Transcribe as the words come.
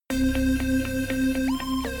Hello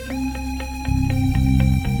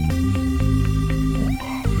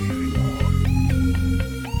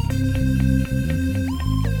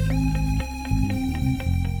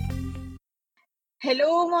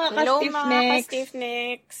mga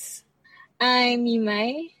ka-Stiffnecks! I'm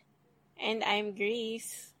Mimay. And I'm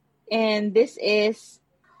Grace. And this is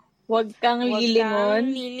Huwag Kang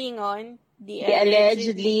Lilingon, the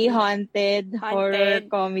allegedly haunted horror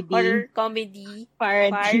comedy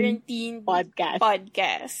quarantine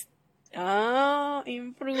podcast.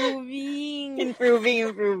 Improving.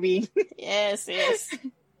 Improving. Yes.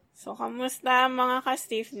 So, kamusta mga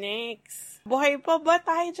ka-Stiffnecks? Buhay pa ba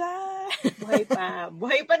tayo dyan?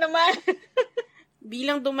 Buhay pa naman.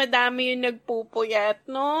 Bilang dumadami yung nagpupuyat,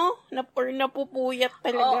 no? Or napupuyat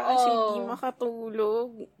talaga kasi hindi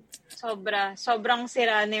makatulog. Sobrang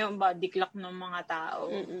sira na yung body clock ng mga tao.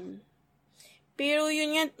 Mm-mm. Pero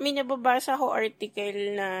yun nga, may nababasa ko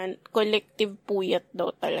article na collective puyat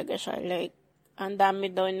daw talaga siya. Like, ang dami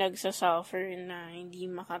daw nagsasuffer na hindi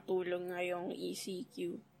makatulog ngayong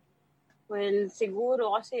ECQ. Well,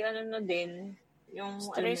 siguro kasi na din, yung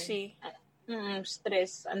stress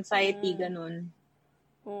stress, anxiety, ganun.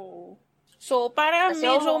 Oo. So, para kasi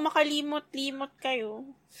medyo makalimot-limot kayo,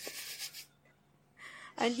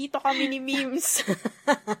 andito kami ni Memes.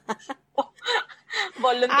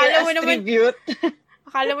 Volunteer tribute.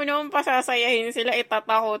 Akala mo naman pasasayahin sila,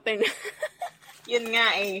 itatakotin. Yun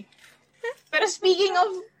nga eh. Pero speaking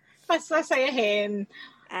of pasasayahin,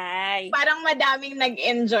 parang madaming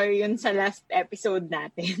nag-enjoy yun sa last episode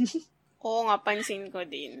natin. Oo nga, pansin ko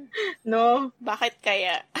din. No? Bakit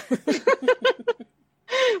kaya?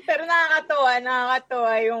 Pero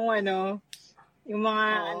nakakatuwa yung yung mga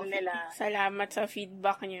nila. Salamat sa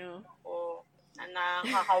feedback nyo. Oo.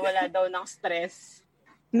 Nakakawala daw ng stress.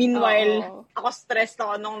 Meanwhile, ako stressed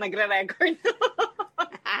ako nung nagre-record.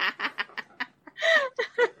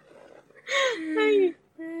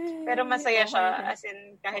 Pero masaya siya. As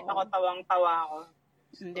in, kahit ako tawang-tawa ako.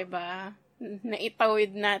 Diba?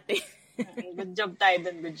 Naitawid natin. Good job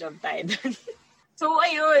tayo dun. So,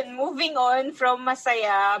 ayun. Moving on from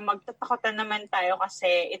masaya, magtatakotan naman tayo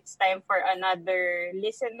kasi it's time for another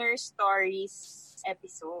listener stories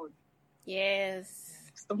episode. Yes.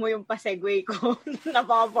 Gusto mo yung pa-segue ko na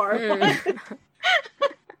powerful.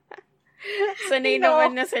 Sanay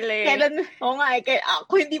naman na sila eh.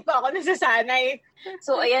 Ako hindi pa ako nasasanay.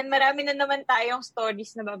 So, ayan, marami na naman tayong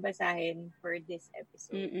stories na babasahin for this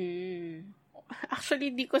episode.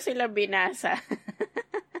 Actually, di ko sila binasa.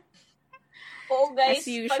 Oo, guys. As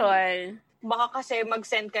usual. Baka kasi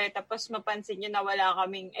mag-send kayo tapos mapansin nyo na wala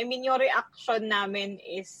kaming, yung reaction namin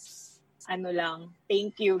is,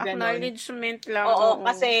 thank you, ganun. Acknowledgement lang. Oo,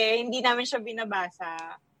 kasi hindi namin siya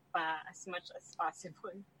binabasa pa as much as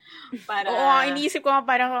possible. Iniisip ko nga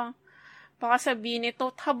parang, baka sabihin ito,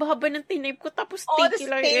 haba-haba ng tinipe ko, tapos thank you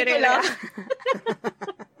lang.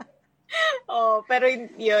 Pero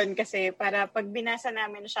yun, kasi para pag binasa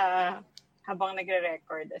namin siya habang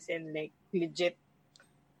nagre-record, as in like, legit,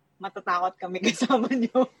 matatakot kami kasama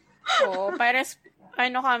nyo. Para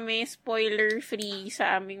kami, spoiler-free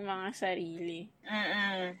sa aming mga sarili.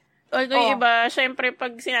 Although yung iba, syempre,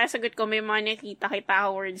 pag sinasagot ko, may mga nakita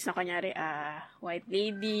words na kunyari, white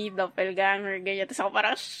lady, doppelganger, ganyan. Tapos ako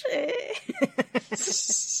parang,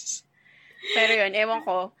 Pero yun, ewan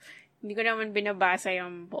ko, hindi ko naman binabasa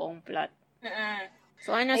yung buong plot.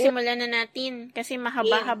 So, simulan na natin. Kasi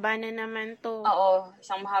mahaba-haba na naman to. Oo,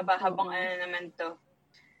 isang mahaba-habang naman to.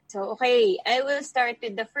 So, okay, I will start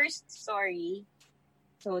with the first story.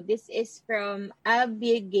 So, this is from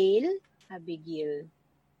Abigail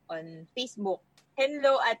on Facebook.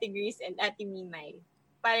 Hello, Ate Grace and Ate Mimay.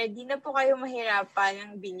 Para di na po kayo mahirapan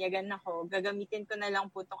ng binyagan ako, gagamitin ko na lang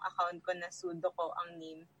po tong account ko na sudo ko ang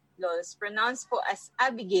name. Lols, pronounce po as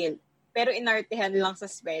Abigail, pero inartehan lang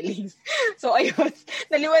sa spelling. So, ayun.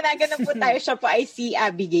 Naliwanagan na po tayo, siya po ay si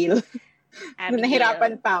Abigail.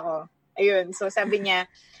 Nahirapan pa ako. Ayun. So, sabi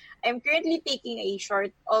niya, I'm currently taking a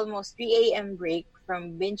short, almost 3 a.m. break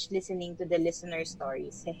from binge listening to the listener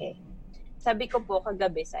stories. Hehe. Sabi ko po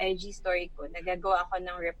kagabi sa IG story ko, nagagawa ako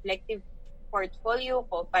ng reflective portfolio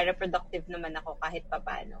ko para productive naman ako kahit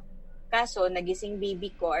papano. Kaso, nagising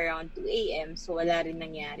baby ko around 2 a.m. so wala rin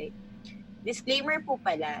nangyari. Disclaimer po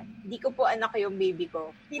pala, di ko po anak yung baby ko.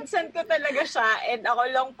 Pinsan ko talaga siya and ako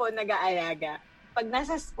lang po nag-aalaga. Pag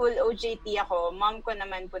nasa school OJT ako, mom ko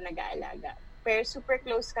naman po nag-aalaga. Pero super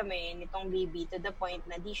close kami nitong baby to the point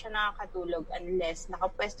na di siya nakakatulog unless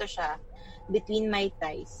nakapwesto siya between my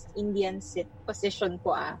thighs. Indian sit position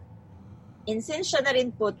po . And since siya na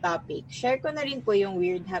rin po topic, share ko na rin po yung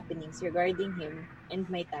weird happenings regarding him and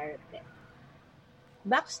my therapist.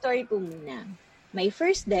 Backstory po muna. My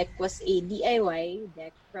first deck was a DIY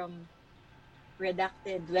deck from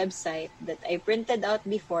redacted website that I printed out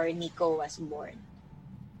before Nico was born.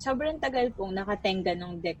 Sobrang tagal pong nakatenga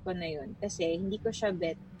ng deck ko na yun kasi hindi ko siya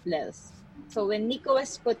bet less. So when Nico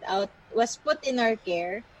was put in our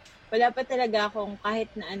care, wala pa talaga akong kahit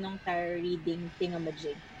na anong tarot reading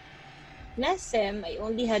thingamajig. Last sem, I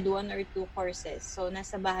only had 1 or 2 courses, so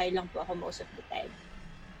nasa bahay lang po ako most of the time.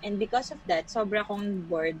 And because of that, sobra akong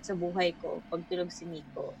bored sa buhay ko pag tulog si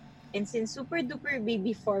Nico. And since super duper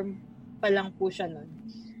baby form pa lang po siya nun,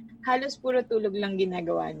 halos puro tulog lang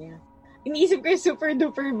ginagawa niya. Iniisip ko yung super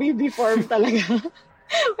duper baby form talaga.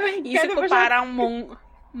 Isip ko parang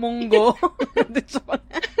munggo.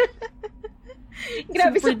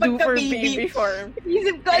 Grabe super sa pagka-baby form.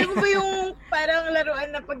 Isip ko, alam mo ba yung parang laruan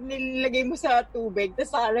na pag nilagay mo sa tubig,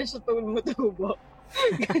 tapos saka siya tumutubo.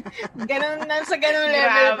 Ganon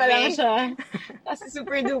level pa lang siya. Kasi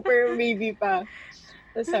super duper baby pa.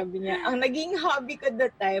 Tapos sabi niya, ang naging hobby ko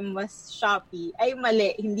that time was Shopee. Ay,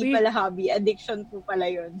 mali. Hindi pala hobby. Addiction po pala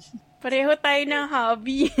yun. Pareho tayo ng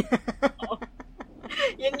hobby.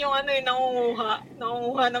 Yan yung yung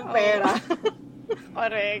nangunguha ng pera.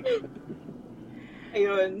 Correct.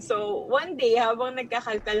 Ayun. So, one day, habang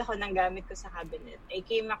nagkakalkal ako ng gamit ko sa cabinet, I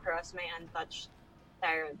came across my untouched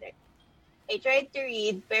tarot deck. I tried to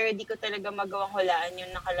read, pero di ko talaga magawang hulaan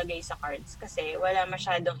yung nakalagay sa cards kasi wala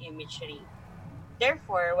masyadong imagery.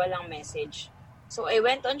 Therefore, walang message. So, I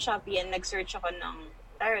went on Shopee and nag-search ako ng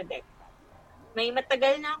tarot deck. May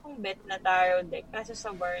matagal na akong bet na tarot deck kasi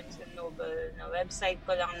sa Barnes & Noble na website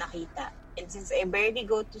ko lang nakita. And since I barely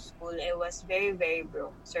go to school, I was very, very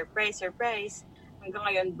broke. Surprise, surprise! Hanggang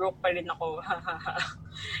ngayon, broke pa rin ako.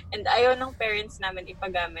 And ayaw ng parents namin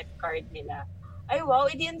ipagamit card nila. Ay, wow,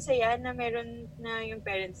 hindi yan saya na meron na yung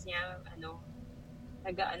parents niya,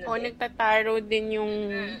 nagtataro din yung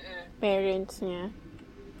parents niya.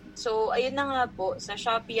 So, ayun na nga po, sa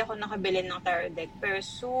Shopee ako nakabili ng tarot deck, pero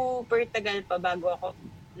super tagal pa bago ako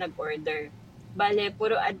nag-order. Bale,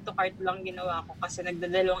 puro add to cart lang ginawa ko kasi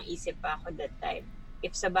nagdadalawang isip pa ako that time.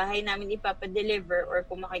 If sa bahay namin ipapadeliver or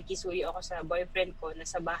kung makikisuyo ako sa boyfriend ko,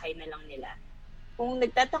 nasa bahay na lang nila. Kung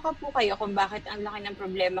nagtataka po kayo kung bakit ang laki ng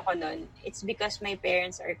problema ko nun, it's because my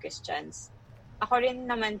parents are Christians. Ako rin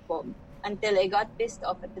naman po, until I got pissed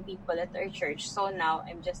off at the people at our church, so now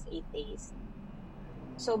I'm just atheist.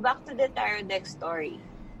 So back to the tarot deck story.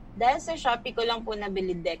 Dahil sa Shopee ko lang po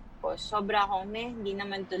nabili deck ko, sobra akong hindi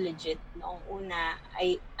naman to legit noong una,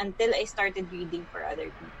 until I started reading for other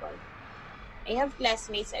people. I have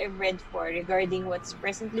classmates I've read for regarding what's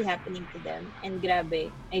presently happening to them, and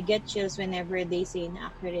grabe, I get chills whenever they say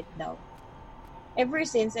na accurate daw. Ever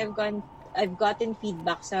since I've gotten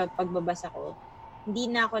feedback sa pagbabasa ko, hindi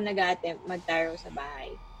na ako nag-attempt mag-tarot sa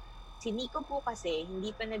bahay. Si Nico po kasi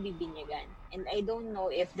hindi pa nabibinyagan, and I don't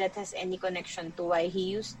know if that has any connection to why he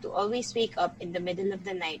used to always wake up in the middle of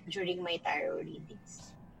the night during my tarot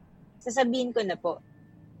readings. Sasabihin ko na po,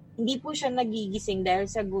 hindi po siya nagigising dahil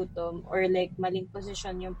sa gutom or like maling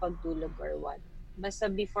posisyon yung pagtulog or what.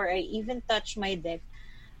 Basta before I even touch my deck,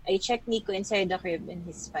 I check Nico inside the crib and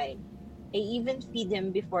he's fine. I even feed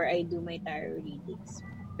him before I do my tarot readings.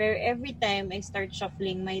 Pero every time I start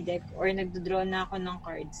shuffling my deck or nagdodraw na ako ng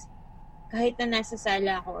cards, kahit na nasa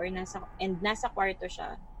sala ako or nasa kwarto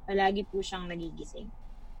siya, palagi po siyang nagigising.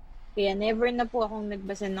 Kaya never na po akong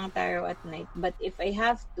nagbasa ng tarot at night. But if I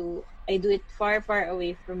have to, I do it far, far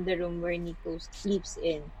away from the room where Nico sleeps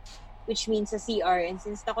in. Which means sa CR. And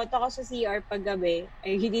since takot ako sa CR pag gabi,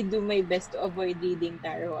 I really do my best to avoid reading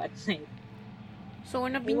tarot at night. So,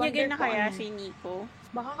 nabinyagan na kaya si Nico?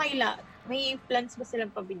 Baka may plans ba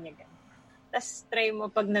silang pabinyagan? Tapos try mo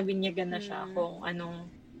pag nabinyagan na siya kung anong...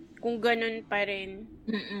 Kung ganun pa rin.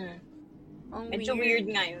 Medyo weird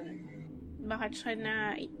nga yun. Bakit siya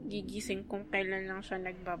na gigising kung kailan lang siya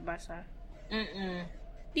nagbabasa?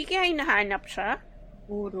 Di kaya hinahanap siya?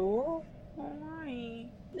 Puro. Ay.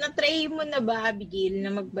 Na-try mo na ba, Abigail,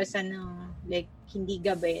 na magbasa ng like, hindi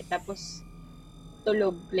gabi, tapos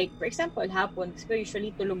tulog, like, for example, hapon, kasi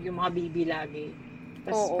usually tulog yung mga baby lagi.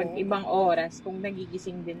 Tapos pag ibang oras, kung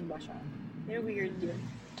nagigising din ba siya. Pero weird yun.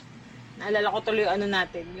 Naalala ko tuloy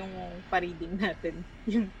natin, yung pa-reading natin.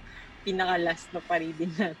 Yung pinaka-last na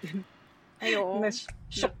pa-reading natin. Ayo.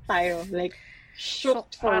 Shock tayo. Like, shock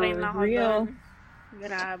for rin ako real. Doon.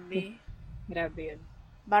 Grabe. Grabe yun.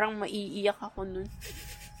 Parang maiiyak ako nun.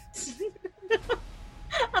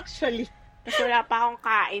 Actually. Kasi wala pa akong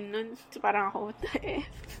kain nun. Parang ako,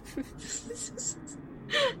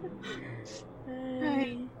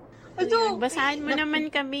 Ay. Basahin mo naman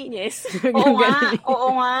kami. Yes. Oo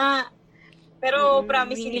nga. Pero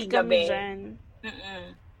promise hindi gabi.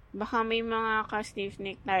 Baka may mga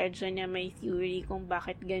ka-stiff-neck tayo dyan na may theory kung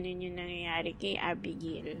bakit ganun yung nangyayari kay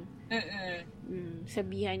Abigail.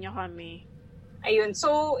 Sabihan nyo kami. Ayun.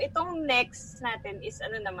 So, itong next natin is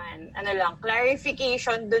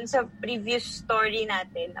clarification dun sa previous story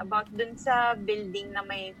natin about dun sa building na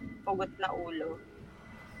may pugot na ulo.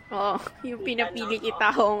 Oo, yung pinapili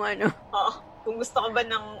kita kung kung gusto ka ba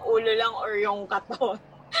ng ulo lang or yung katawan.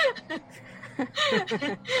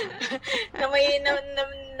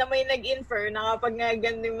 na may nag-infer na kapag nga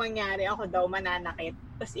ganun yung mangyari, ako daw mananakit.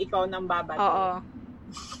 Tapos ikaw nang babato. Oo.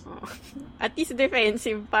 At least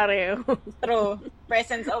defensive pareho. True.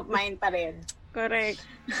 Presence of mind pa rin. Correct.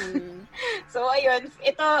 So, ayun.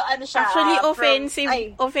 Ito, siya. Actually, offensive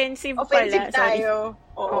pala. Offensive tayo.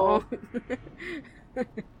 Oo.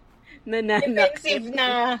 Defensive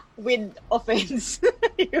na with offense.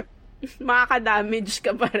 Makaka-damage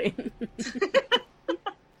ka pa rin.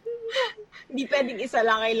 Hindi pwedeng isa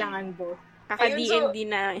lang, kailangan po. Kaka-D&D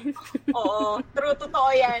na. Oo. True, totoo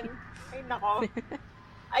yan. Ay, nako.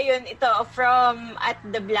 Ayun, ito, from at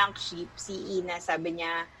the blank sheep, si Ina, sabi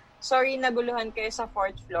niya, sorry, naguluhan kayo sa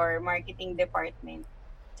 4th floor, marketing department.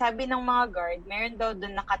 Sabi ng mga guard, meron daw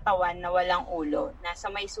doon nakatawan na walang ulo. Nasa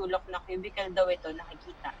may sulok na cubicle daw ito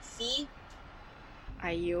nakikita. See?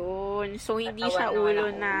 Ayun. So, hindi siya ulo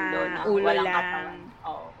na ulo lang.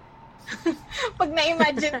 Oo. Pag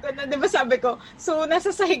na-imagine ko na, di ba sabi ko, so, nasa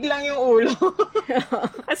sahig lang yung ulo.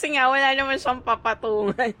 Kasi nga, wala naman siyang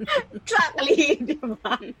papatungan. Exactly, di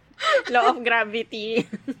ba? Law of gravity.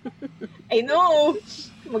 I know.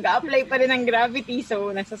 Mag-a-apply pa rin ng gravity, so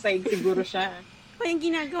nasa sahig siguro siya. O yung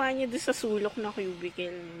ginagawa niya doon sa sulok na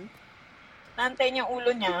cubicle. Nantay niya yung ulo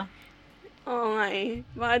niya. Oo nga eh.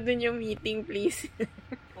 Baka doon yung meeting, please.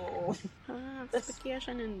 Oo. Bakit kaya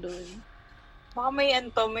siya nandun? Baka may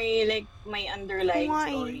may underlying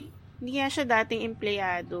story. Hindi kaya siya dating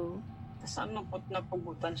empleyado. Tapos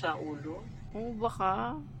napugutan siya ulo? Oo,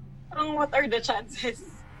 baka. What are the chances?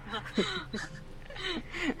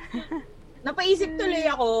 Napaisip tuloy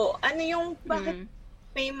ako, bakit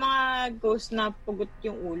may mga ghost na pugot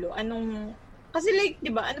yung ulo? Kasi di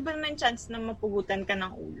ba, ano ba naman chance na mapugutan ka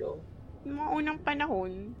ng ulo? Yung mga unang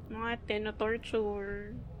panahon, mga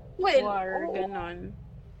tenotorture, war, ganon.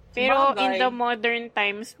 Pero in the modern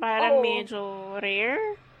times, parang medyo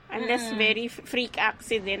rare. Unless very freak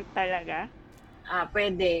accident talaga.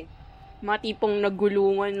 Pwede. Mga tipong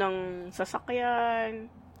nagulungan ng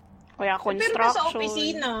sasakyan, kaya construction.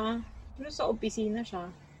 Pero sa opisina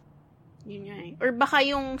siya. Yun nga eh. Or baka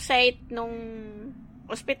yung site nung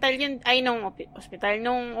hospital yun,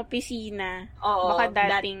 nung opisina. Oo, baka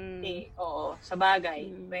dating... Oo, sa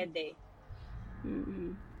bagay. Pwede.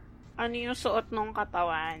 Ano yung suot ng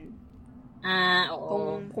katawan?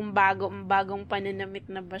 Oo. Kung bagong pananamit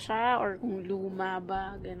na ba siya or kung luma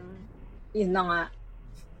ba, gano'n. Yun na nga.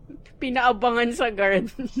 Pinaabangan sa guard.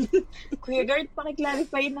 Kuya guard,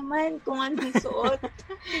 pakiclarify naman kung ano yung suot.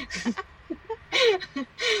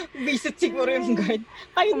 Visit siguro yung guard.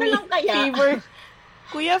 Kayo na lang kaya.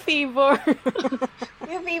 Kuya favor.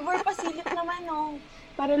 Kuya favor, pasilip naman,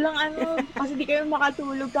 Para lang kasi di kayo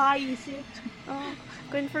makatulog, kakaisip.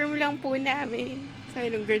 Confirm lang po namin.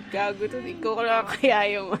 Sabi ng guard, gago to. Di ko lang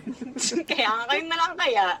kaya yung... Kaya kayo na lang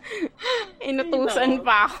kaya. Inutusan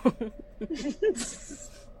pa ako.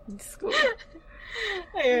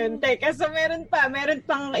 Ayun, teka, so meron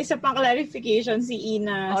pang isa pang clarification si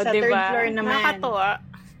Ina sa diba? 3rd floor naman. Nakakatuwa.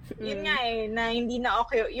 Yun nga na hindi na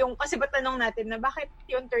okay. Yung, kasi ba tanong natin na bakit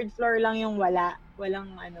yung 3rd floor lang yung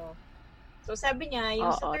walang So sabi niya,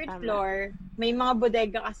 yung sa 3rd floor, may mga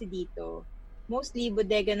bodega kasi dito. Mostly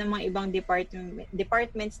bodega ng mga ibang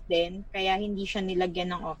departments din, kaya hindi siya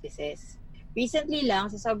nilagyan ng offices. Recently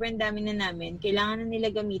lang, sa sobrang dami na namin, kailangan na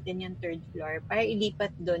nila gamitin yung 3rd floor para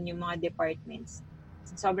ilipat doon yung mga departments.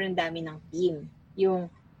 Sa sobrang dami ng team.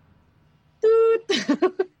 Yung toot!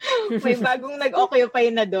 May bagong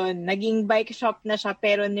nag-occupy na doon. Naging bike shop na siya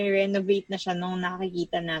pero ni-renovate na siya nung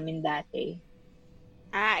nakikita namin dati.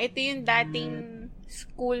 Ito yung dating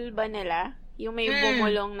school ba nila? Yung may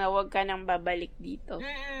bumulong na wag ka nang babalik dito.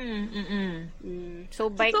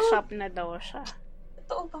 So, bike shop na daw siya.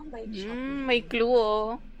 Totoo bang bike shop? May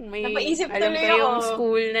clue, Napaisip alam tuloy ko yung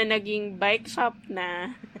school na naging bike shop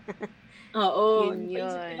na. Oo.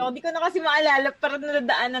 Yun. Hindi ko na kasi maalala, pero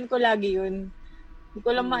nadadaanan ko lagi yun. Hindi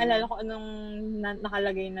ko lang maalala kung anong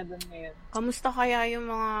nakalagay na doon ngayon. Kamusta kaya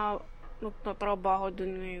yung mga nagtatrabaho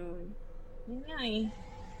doon ngayon? Yun nga eh.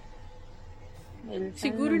 Well,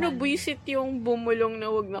 siguro nabuisit yung bumulong na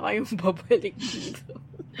wag na kayong babalik dito.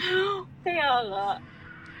 Kaya nga.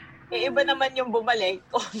 Iba naman yung bumalik.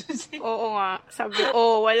 Oo nga. Sabi,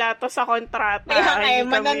 wala to sa kontrata. Kaya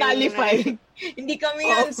mananalify. Hindi kami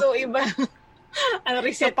yun, so iba.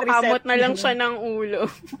 Reset. Pakamot na lang siya ng ulo.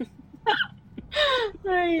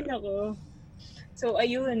 Ay, nako. So,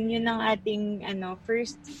 ayun, yun ang ating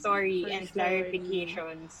first story and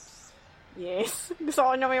clarifications. Yes. Gusto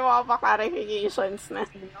ko na may mga pa-clarifications na.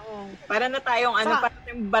 Para na tayong para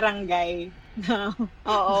tayong barangay.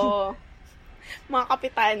 Oo. Mga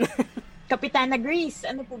kapitan. Kapitana Grace.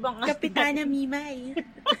 Ano po bang? Kapitana Mimay.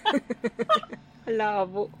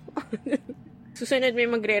 Labo. Susunod may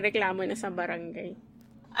magre-reklamo na sa barangay.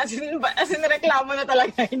 As in reklamo na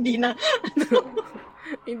talaga. Hindi na.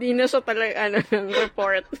 Hindi na siya talaga, ng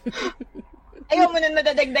report. Ayaw mo na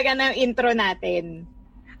nadadagdagan na yung intro natin.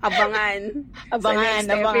 Abangan. Sa next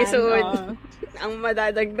episode. Ang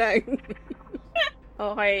madadagdag.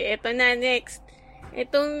 Okay, eto na, next.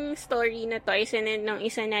 Itong story na to ay sinend ng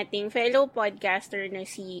isa nating fellow podcaster na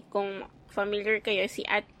kung familiar kayo, si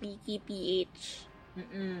 @PKPH.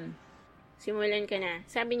 Simulan ka na.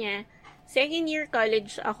 Sabi niya, second year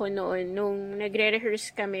college ako noon nung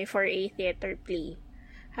nagre-rehearse kami for a theater play.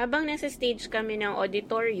 Habang nasa stage kami ng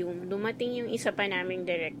auditorium, dumating yung isa pa naming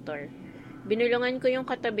director. Binulungan ko yung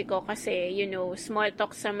katabi ko kasi, small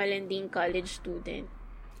talk sa malanding college student.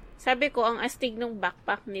 Sabi ko, ang astig ng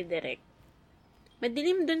backpack ni Direk.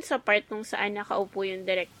 Madilim dun sa part kung saan nakaupo yung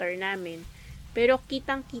director namin, pero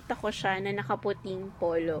kitang-kita ko siya na nakaputing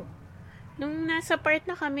polo. Nung nasa part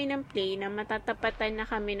na kami ng play na matatapatan na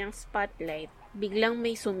kami ng spotlight, biglang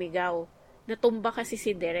may sumigaw. Natumba kasi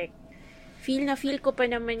si Direk. Feel ko pa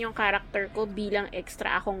naman yung karakter ko bilang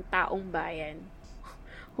extra akong taong bayan.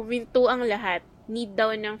 Huminto ang lahat, need daw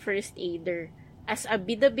ng first aider. As a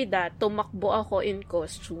bida-bida, tumakbo ako in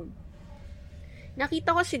costume.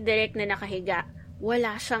 Nakita ko si Direk na nakahiga.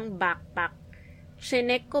 Wala siyang backpack.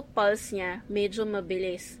 Chinek ko pulse niya, medyo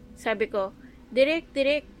mabilis. Sabi ko, Direk.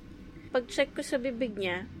 Pag-check ko sa bibig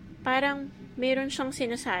niya, parang meron siyang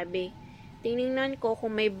sinasabi. Tinignan ko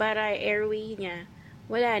kung may bara airway niya.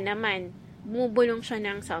 Wala naman. Bumubulong siya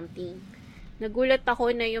ng something. Nagulat ako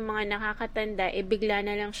na yung mga nakakatanda bigla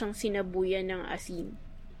na lang siyang sinabuyan ng asin.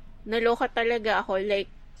 Naloka talaga ako,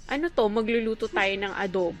 magluluto tayo ng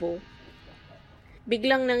adobo.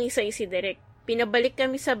 Biglang nangisay si Direk. Pinabalik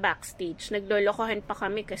kami sa backstage. Naglolokohan pa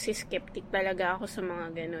kami kasi skeptic talaga ako sa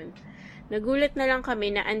mga ganun. Nagulat na lang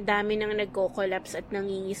kami na ang dami nang nagko-collapse at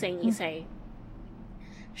nangingisay-ngisay.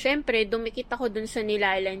 Siyempre, dumikit ako dun sa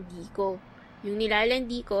nilalandi ko. Yung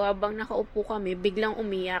nilalandi ko, habang nakaupo kami, biglang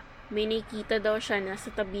umiyak. May nakita daw siya na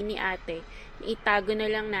sa tabi ni ate na itago na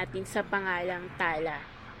lang natin sa pangalang Tala.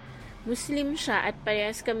 Muslim siya at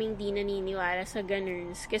parehas kaming di naniniwala sa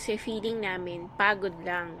ganun kasi feeling namin pagod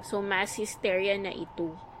lang, so mass hysteria na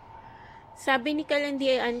ito. Sabi ni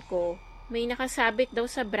kalandian ko, may nakasabit daw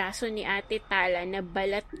sa braso ni ate Tala na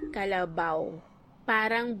balat kalabaw.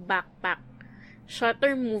 Parang backpack.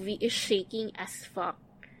 Shutter movie is shaking as fuck.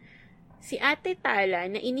 Si ate Tala,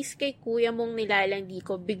 na inis kay kuya mong nilalandi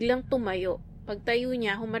ko, biglang tumayo. Pagtayo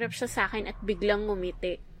niya, humarap siya sa akin at biglang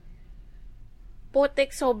ngumiti.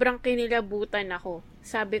 Potek, sobrang kinilabutan ako.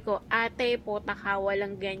 Sabi ko, ate, potak ka,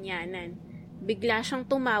 walang ganyanan. Bigla siyang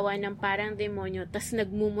tumawa ng parang demonyo, tas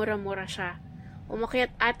nagmumura-mura siya.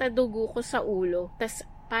 Umakyat ata dugo ko sa ulo, tas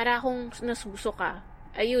para akong nasusuka.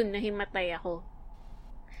 Ayun, nahimatay ako.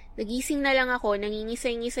 Nagising na lang ako,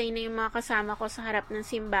 nangingisay-ngisay na yung mga kasama ko sa harap ng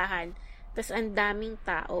simbahan, tas ang daming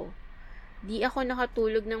tao. Di ako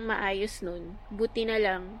nakatulog ng maayos nun. Buti na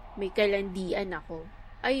lang, may kalandian ako.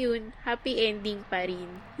 Ayun, happy ending pa rin.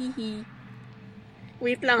 Hihi.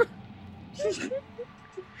 Wait lang.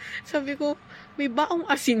 Sabi ko, may baong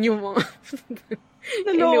asin yung mga...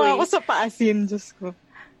 Naloka ako sa paasin, Diyos ko.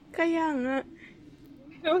 Kaya nga.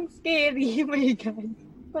 Ang scary, my God.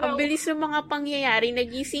 Ang bilis ng mga pangyayari.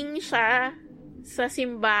 Nagising siya sa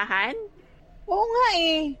simbahan. Oo nga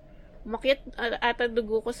Umakyat ata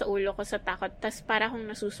dugo ko sa ulo ko sa takot, tas para akong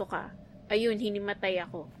nasusuka. Ayun, hinimatay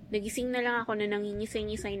ako. Nagising na lang ako na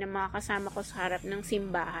nangingisay-ngisay ng mga kasama ko sa harap ng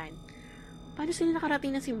simbahan. Paano sila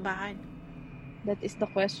nakarating ng simbahan? That is the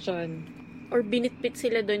question. Or binitbit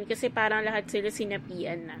sila doon kasi parang lahat sila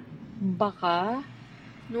sinapian na. Baka?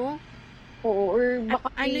 No? Oo, or baka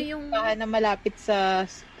yung na malapit sa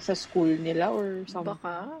school nila or something.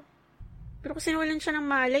 Baka? Pero kasi nawalan siya ng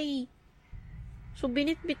malay. So,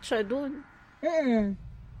 binitbit siya doon.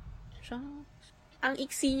 Ang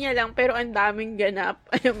iksi niya lang, pero ang daming ganap.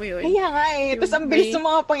 Alam mo yun? Kaya nga Tapos ang bilis ng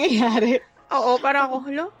mga pangyayari. Oo, parang ako,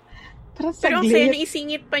 pero ang saya,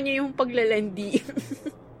 naisingit pa niya yung paglalandi.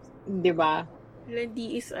 Diba?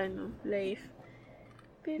 Landi is life.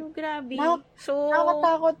 Pero grabe.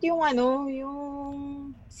 Nakatakot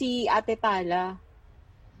yung si Ate Tala.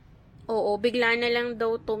 Oo, bigla na lang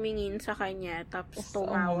daw tumingin sa kanya, tapos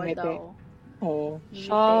tumawa daw. Oo.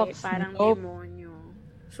 Shocks. Parang demonyo.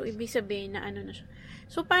 So, ibig sabihin na na siya.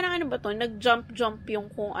 So, parang ano ba to? Nag-jump yung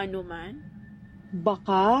kung ano man?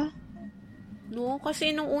 Baka? No,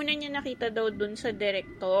 kasi nung una niya nakita daw dun sa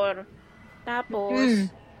director.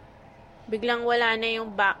 Tapos, biglang wala na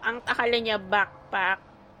yung ang akala niya backpack.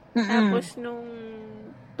 Tapos, nung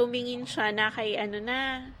tumingin siya na kay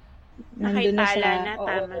kay Tala na,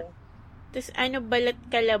 tama. Tapos, balat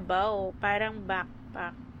kalabaw, parang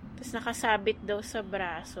backpack. Tapos, nakasabit daw sa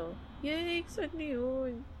braso. Yikes, ano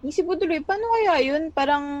yun? Isip ko tuloy, paano kaya yun?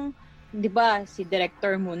 Parang, di ba, si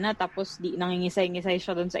director muna, tapos nangingisay-ngisay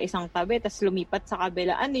siya doon sa isang tabi, tapos lumipat sa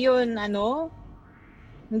kabila. Ano yun?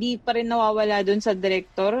 Hindi pa rin nawawala doon sa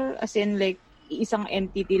director? As in, like, isang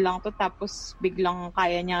entity lang to, tapos biglang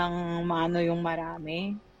kaya niyang yung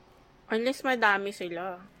marami? Unless madami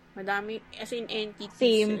sila. Madami, as in entity sila.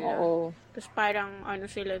 Same, oo. Tapos parang,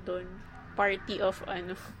 sila doon, party of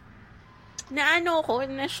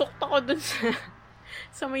na-shocked ako dun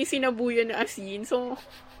sa may sinabuyan na asin. So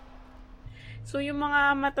yung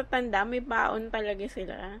mga matatanda, may baon talaga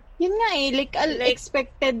sila. Yun nga like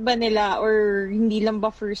expected ba nila or hindi lang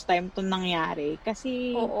ba first time to nangyari?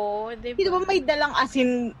 Kasi, oo, diba? Di ba may dalang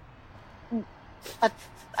asin at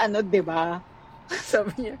diba?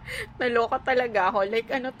 Sabi niya, naloka talaga ako.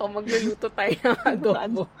 Like, magluluto tayo ng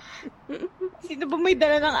adobo. Sino ba may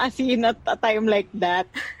dala ng asin at a time like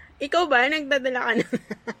that? Ikaw ba? Nagdadala ka na?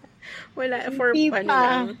 Wala, for fun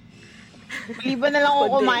lang. Liba na lang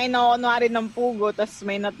ako kumain ako kunwari ng pugo, tapos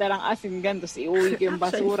may natarang asin gan, tapos iuwi ko yung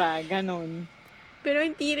basura, ganun. Pero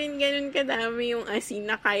hindi rin ganun kadami yung asin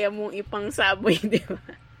na kaya mong ipangsaboy, di ba?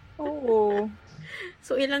 Oo.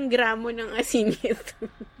 So, ilang gramo ng asin ito?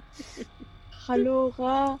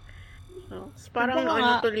 Kaloka. Parang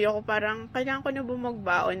tuloy ako, parang kailangan ko na ba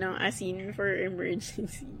magbaon ng asin for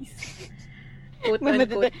emergencies?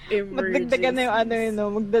 Quote-unquote magdagdagan na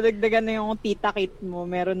yung magdadagdagan na yung tita kit mo.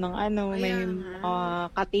 Meron ng may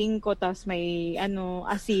katingko, tapos may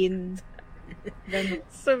asin. Ganun.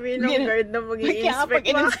 Sabi ng guard na mag-i-inspect. Kaya pag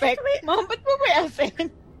in-inspect, ba't mo may asin?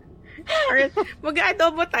 Or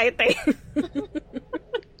mag-adobo tayo.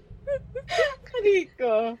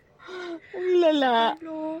 Kariko. Ang lala.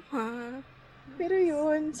 Aloha. Pero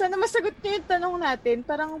yun, sana masagot niyo yung tanong natin.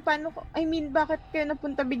 Parang bakit kayo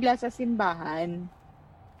napunta bigla sa simbahan?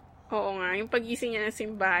 Oo nga, yung pagising niya ng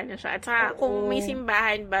simbahan na siya. At saka kung may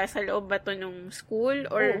simbahan ba, sa loob ba to nung school?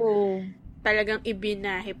 Or talagang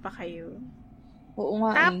ibinahe pa kayo? Oo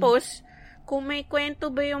nga. Tapos, kung may kwento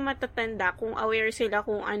ba yung matatanda, kung aware sila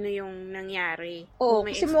kung ano yung nangyari. Oo,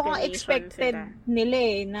 kasi mukhang expected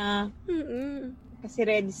nila na kasi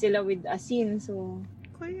ready sila with asin. So,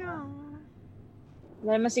 kaya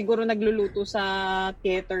dahil mas siguro nagluluto sa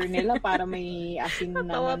theater nila para may asin na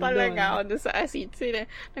natawa talaga ako doon sa asin. Sila,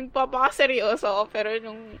 nagpapakaseryoso ako, pero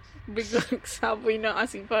nung biglang nagsaboy ng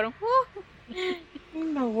asin, parang, ay,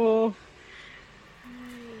 nako.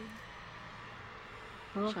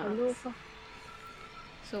 Kaloka.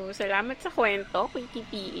 So, salamat sa kwento, Quickie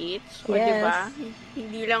PH. Yes. O, diba?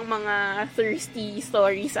 Hindi lang mga thirsty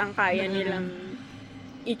stories ang kaya nilang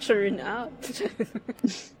i-churn out.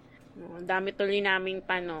 Dami tuloy naming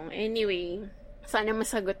tanong. Anyway, sana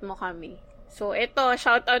masagot mo kami. So, eto,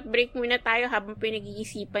 shoutout break muna tayo habang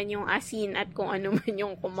pinag-iisipan yung asin at kung ano man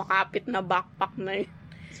yung kumakapit na backpack na yun.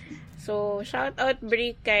 So, shoutout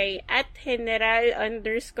break kay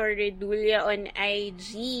 @general_redulia on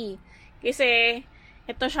IG. Kasi,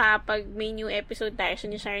 eto siya, pag may new episode tayo,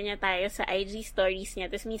 sinishare niya tayo sa IG stories niya.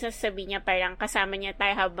 Tapos, minsan sabi niya, parang kasama niya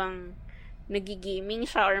tayo habang nag-gaming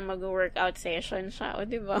siya or mag-workout session siya. O,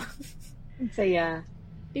 diba? Saya.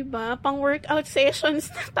 Diba? Pang-workout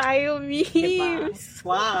sessions na tayo, Miss. Diba?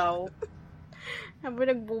 Wow.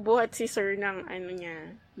 Habang nagbubuhat si Sir ng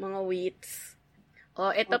mga weights.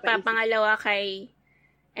 O, ito pa, pangalawa kay,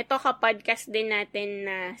 ito ka-podcast din natin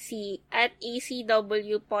na si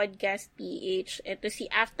 @ACW Podcast PH. Ito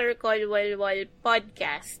si After Call Walwal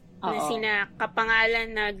Podcast. Na sina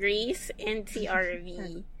kapangalan na Grace and si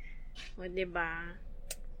RV. O, diba?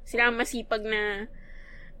 Sila masipag na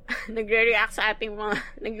nagre-react sa ating mga,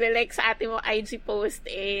 nagle-like sa ating mga IG post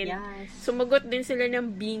and sumagot din sila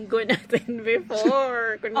ng bingo natin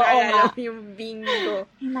before. Kung naalala mo yung bingo.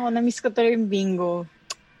 Naku, na-miss ko tuloy yung bingo.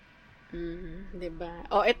 Diba?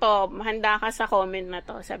 O, ito, handa ka sa comment na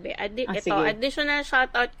to. Sabi, ito, additional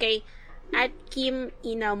shoutout kay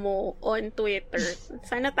 @KimInamo on Twitter.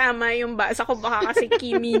 Sana tama yung basa ko, baka kasi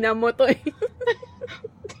Kim Inamo to eh.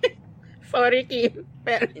 Sorry, Kim.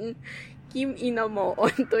 Pero Kim Inamo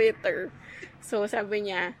on Twitter. So, sabi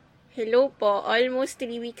niya, hello po, almost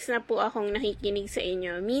 3 weeks na po akong nakikinig sa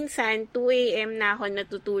inyo. Minsan, 2 a.m. na ako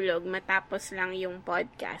natutulog matapos lang yung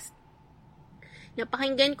podcast.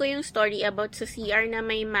 Napakinggan ko yung story about sa CR na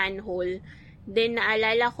may manhole. Then,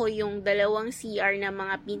 naalala ko yung 2 CR na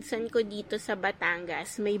mga pinsan ko dito sa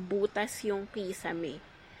Batangas. May butas yung kisame.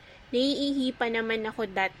 Naiihi pa naman ako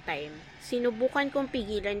that time. Sinubukan kong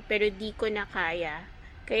pigilan pero di ko na kaya.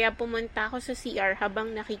 Kaya pumunta ako sa CR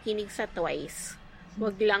habang nakikinig sa Twice.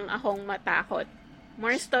 Wag lang akong matakot.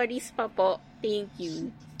 More stories pa po. Thank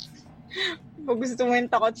you. Pag gusto mo yung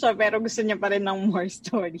takot siya, pero gusto niya pa rin ng more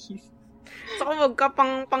stories. So, wag ka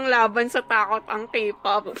panglaban sa takot ang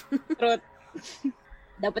K-pop. Truth.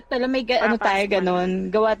 Dapat pala may tayo ganun.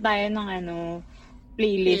 Gawa tayo ng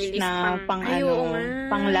playlist na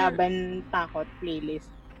panglaban takot playlist.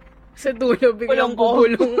 Sa dulo, biglang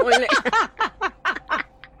bubulong ulit.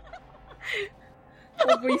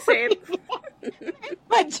 Pupuiset.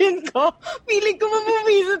 Imagine ko, feeling ko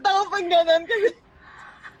mapupuiset ako pag gano'n. Kasi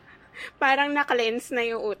parang na-cleanse na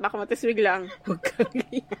yung utak mo, tapos biglang, huwag kang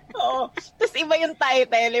oo. Tapos iba yung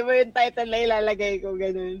title na ilalagay ko,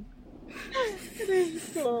 gano'n.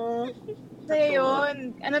 So,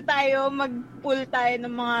 yun. Mag-pull tayo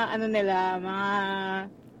ng mga, mga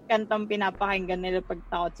kantang pinapakinggan nila pag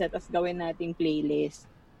takot siya, tapos gawin nating playlist.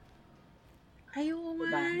 Ay, oo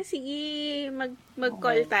nga. Sige,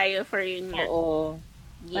 mag-call tayo for yun nga. Oo.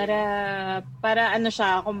 Yeah. Para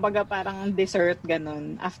siya, kumbaga parang dessert,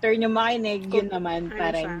 ganun. After nyo makinig, yun naman,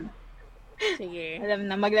 parang, sige. alam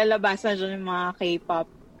na, maglalabasan siya ng mga K-pop.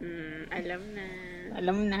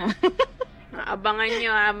 Alam na. Abangan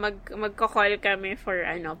nyo, magko-call kami for,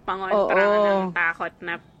 pangontra ng takot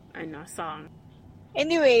na, song.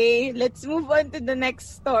 Anyway, let's move on to the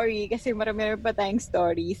next story kasi marami pa tayong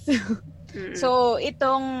stories. So,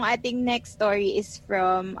 itong ating next story is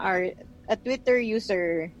from a Twitter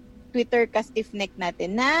user, Twitter ka-stiffneck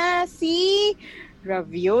natin na si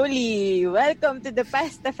Ravioli. Welcome to the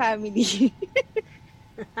Pasta family.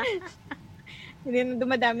 Hindi na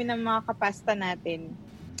dumadami ng mga kapasta natin.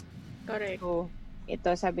 Correct. So,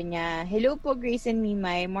 ito sabi niya, hello po Grace and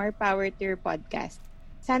Mimay, more power to your podcast.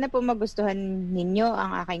 Sana po magustuhan ninyo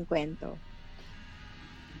ang aking kwento.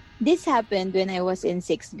 This happened when I was in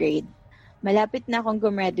 6th grade. Malapit na akong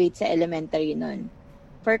gumraduate sa elementary nun.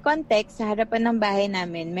 For context, sa harapan ng bahay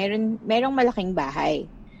namin, merong malaking bahay.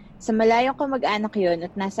 Sa malayong kamag-anak yun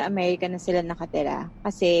at nasa Amerika na sila nakatira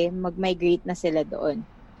kasi mag-migrate na sila doon.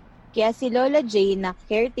 Kaya si Lola J na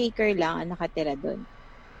caretaker lang ang nakatira doon.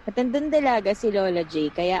 Matandang dalaga si Lola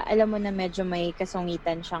J kaya alam mo na medyo may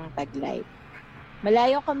kasungitan siyang taglay.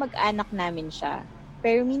 Malayong kamag-anak namin siya.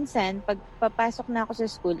 Pero minsan, pag papasok na ako sa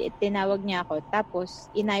school, tinawag niya ako, tapos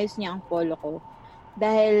inayos niya ang polo ko.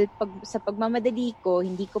 Dahil sa pagmamadali ko,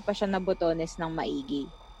 hindi ko pa siya nabotones ng maigi.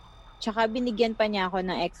 Tsaka binigyan pa niya ako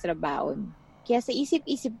ng extra baon. Kaya sa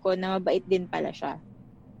isip-isip ko na mabait din pala siya.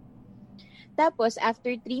 Tapos, after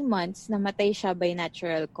 3 months, namatay siya by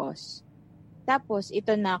natural cause. Tapos,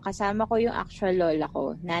 ito na, kasama ko yung actual lola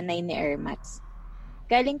ko, nanay ni Ermats.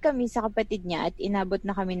 Galing kami sa kapatid niya at inabot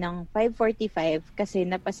na kami ng 5:45 kasi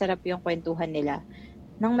napasarap yung kwentuhan nila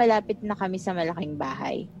nang malapit na kami sa malaking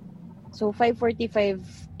bahay. So, 5:45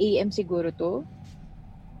 a.m. siguro to?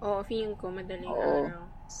 Oo, feeling ko madaling araw.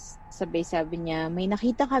 Sabi niya, may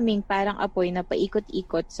nakita kaming parang apoy na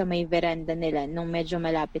paikot-ikot sa may veranda nila nung medyo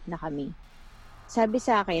malapit na kami. Sabi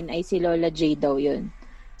sa akin ay si Lola J daw yun.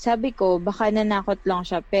 Sabi ko, baka nanakot lang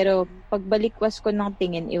siya pero pagbalikwas ko ng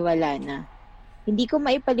tingin, iwala na. Hindi ko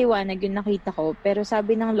maipaliwanag yung nakita ko, pero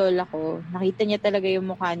sabi ng lola ko, nakita niya talaga yung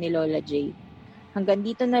mukha ni Lola J. Hanggang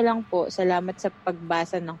dito na lang po, salamat sa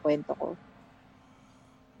pagbasa ng kwento ko.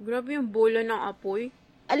 Grabe yung bola ng apoy.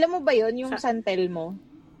 Alam mo ba yon yung San Telmo?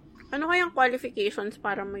 Ano kayang qualifications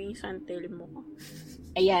para maging San Telmo?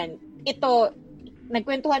 Ayan, ito,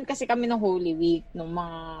 nagkwentuhan kasi kami ng Holy Week, ng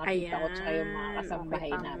mga tita ko tsaka yung mga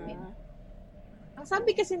kasambahay namin. Ang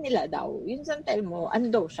sabi kasi nila daw, yung San Telmo, ano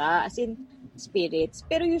daw siya, as in, spirits.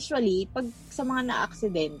 Pero usually, pag sa mga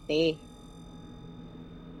na-aksidente,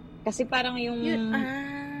 kasi parang yung,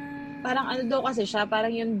 parang ano daw kasi siya,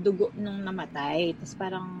 parang yung dugo nung namatay. Tapos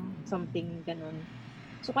parang something ganun.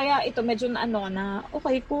 So kaya ito, medyo na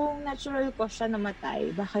okay, kung natural cause siya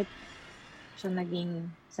namatay, bakit siya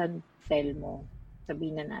naging San Telmo?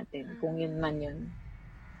 Sabihin na natin, kung yun man yun.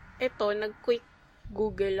 Ito, nag-quick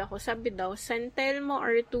Google ako. Sabi daw, San Telmo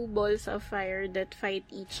are 2 balls of fire that fight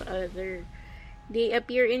each other. They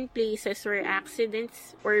appear in places where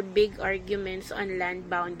accidents or big arguments on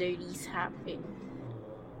land boundaries happen.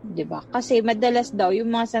 Diba? Kasi madalas daw, yung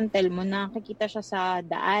mga San Telmo, nakikita siya sa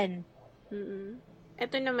daan.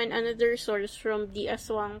 Ito naman, another source from the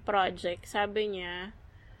Aswang Project. Sabi niya,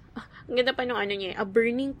 ang ganda pa nung niya, a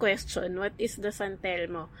burning question, what is the San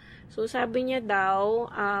Telmo? So, sabi niya daw,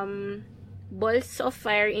 balls of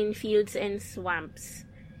fire in fields and swamps.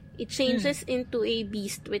 It changes into a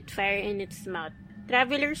beast with fire in its mouth.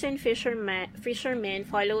 Travelers and fishermen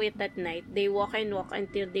follow it at night. They walk and walk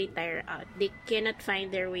until they tire out. They cannot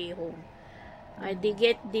find their way home. They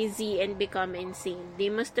get dizzy and become insane. They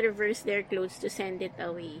must reverse their clothes to send it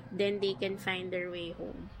away. Then they can find their way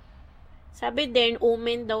home. Sabi din,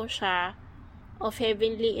 omen daw siya of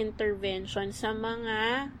heavenly intervention sa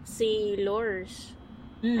mga sailors.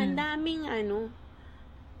 Ang daming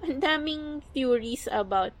theories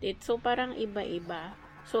about it. So, parang iba-iba.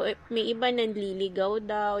 So, may iba nanliligaw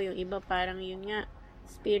daw, yung iba parang yun nga,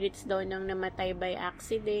 spirits daw nang namatay by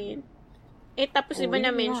accident. Tapos iba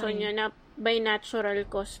na mention niya na by natural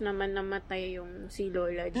cause naman namatay yung si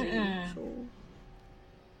Lola Jane. So,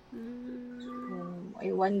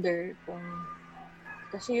 I wonder kung,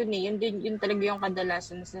 kasi yun talaga yung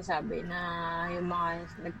kadalasan na sinasabi na yung mga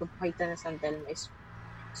nagpapakita na San Telmo is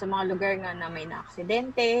sa mga lugar nga na may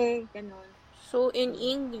na-aksidente, ganun. So, in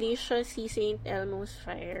English, si St. Elmo's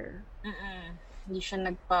Fire. Hindi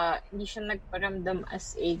siya nagparamdam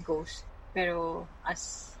as a ghost, pero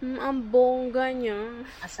as... ang bongga niya.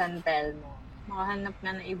 As San Telmo. Makahanap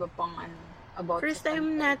na ng iba pang about first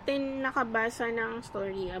time natin nakabasa ng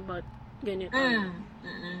story about ganito.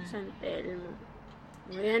 San Telmo.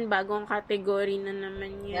 Ayan, bagong category na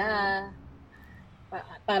naman yan. Yeah.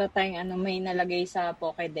 Para tayong may nalagay sa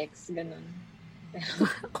Pokédex, ganun.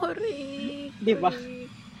 Correct. Diba?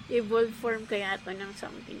 Evolved form kaya to ng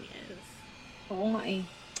something else. Oo nga eh.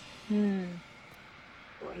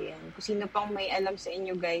 So, ayan. Kung sino pang may alam sa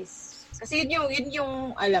inyo, guys. Kasi yun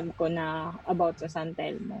yung alam ko na about sa San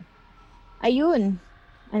Telmo. Ayun.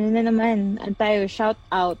 Ano na naman? Tayo, shout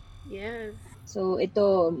out. Yes. So,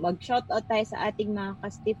 ito, mag-shout out tayo sa ating mga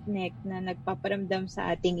ka-stiff neck na nagpaparamdam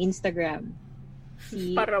sa ating Instagram.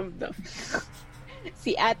 Paramdam.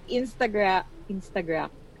 Si at Instagratch.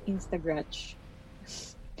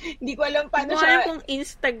 Hindi ko alam paano siya. Ano kung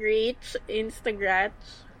Instagratch?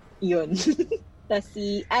 Yun. Tapos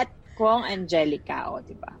si at Kwong Angelica,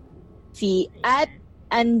 diba? Si at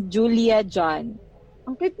Anjulia John.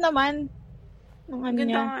 Ang cute naman. Ang ano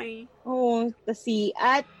niya. Tapos si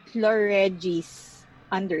at Floregis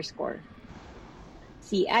 _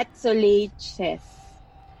 Si at Soleches.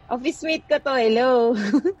 Office mate ko to, hello.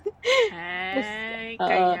 Ay,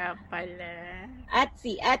 kaya pala. At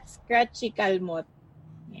si at Scratchy Kalmot.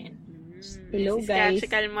 Yan. Hello, si guys.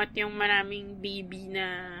 Scratchy Kalmot yung maraming baby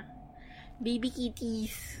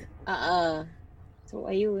kitties.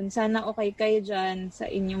 So, ayun. Sana okay kayo dyan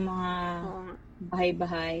sa inyong mga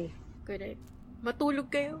bahay-bahay. Correct.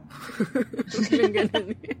 Matulog kayo. Tulog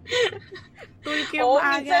kayo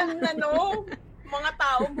maaga. Minsan, mga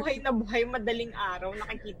tao, buhay na buhay, madaling araw.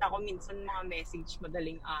 Nakikita ko minsan mga message,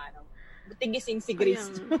 madaling araw. Buti gising si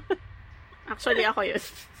Grace. Actually, ako yun.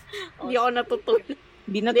 Hindi ako natutulog.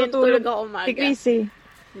 Hindi natutulog ako umaga. Si Grace eh.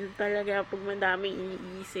 Yun talaga, pag madaming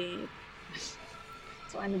iniisip.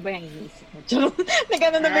 So, ano ba yung iniisip mo?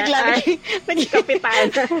 Nag-ano na bigla.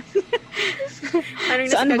 Kapitan.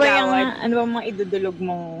 So, ano ba mga idudulog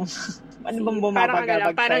mo? Ano bang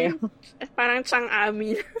bumabagabag sa'yo? Parang siyang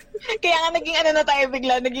amin. Kaya nga naging na tayo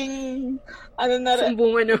bigla. Naging,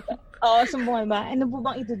 sumbungan Oo, sumbungan ba? Ano po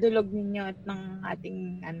bang idudulog ninyo at ng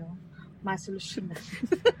ating, masolusyon?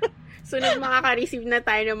 Sunod makaka-receive na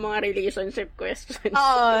tayo ng mga relationship questions.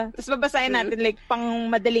 Oo. Tapos babasahin natin, pang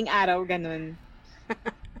madaling araw, ganun.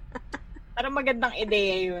 Parang magandang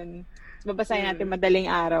ideya yun. Tapos babasahin natin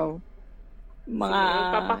madaling araw.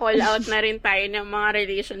 Papa-call out na rin tayo ng mga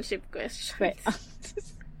relationship questions.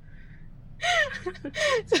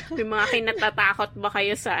 Yung mga kinatatakot ba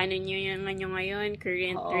kayo sa nyo ngayon?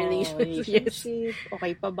 Current relationship?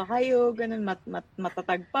 Okay pa ba kayo? Ganun,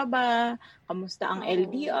 matatag pa ba? Kamusta ang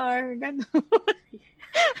LDR? Ganun.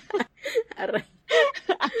 Aray.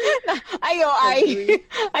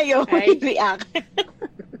 Ayaw, react.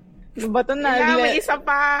 Bato na. May isa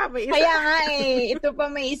pa. Kaya nga ito pa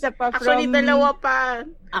may isa pa. Actually, dalawa pa.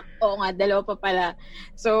 Oo nga, dalawa pa pala.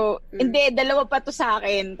 So, hindi, dalawa pa to sa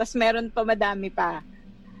akin. Tapos meron pa, madami pa.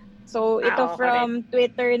 So, ito from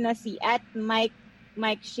Twitter na si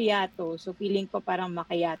 @Mike Chiato. So, feeling ko parang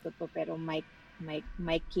Makiato to, pero Mike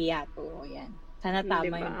Chiato. Yan. Sana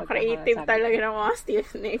tama yung creative talaga ng mga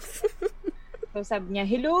Steve names. So, sabi niya,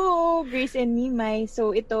 hello, Grace and Mimay.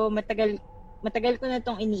 So, ito, matagal ko na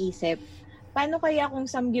itong iniisip. paano kaya kung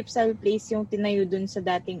Samgyupsal place yung tinayo dun sa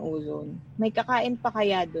dating Ozone? May kakain pa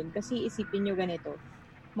kaya dun? Kasi isipin nyo ganito,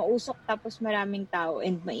 mausok tapos maraming tao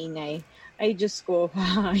and maingay. Ay, Diyos ko.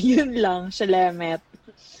 Yun lang, Shalemet.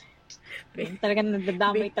 Talagang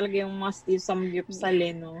nadadamay talaga yung mga Steve Samgyupsal,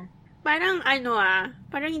 no? Parang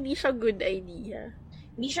parang hindi siya good idea.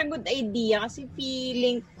 Hindi siya good idea kasi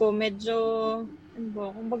feeling ko medyo,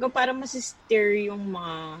 kumbaga parang masistir yung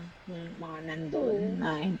mga nandoon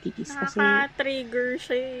na entities. Kasi Nakaka-trigger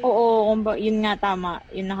siya eh. Oo, yun nga tama.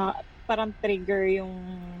 Yun parang trigger yung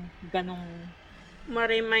ganong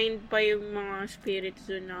ma-remind pa yung mga spirits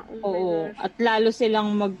doon na, oo, at lalo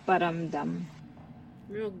silang magparamdam.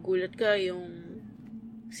 Gulat ka yung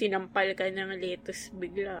sinampal ka ng lettuce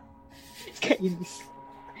bigla. Kainis.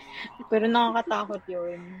 Pero nakakatakot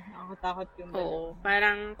yun. Oo.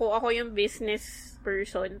 Parang kung ako yung business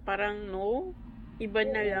person, parang no, iba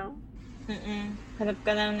na lang. Hanap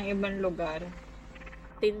ka na ng ibang lugar.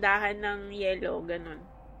 Tindahan ng yellow, ganun.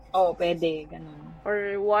 Oo, pwede, ganun.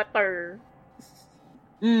 Or water.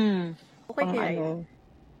 Okay kaya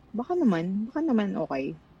Baka naman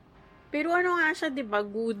okay. Pero nga siya, diba?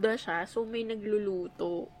 Guda siya. So, may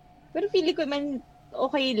nagluluto. Pero feeling ko man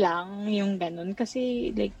okay lang yung ganun.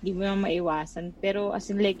 Kasi, like, di mo naman maiwasan. Pero,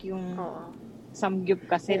 as in, like, yung samgyup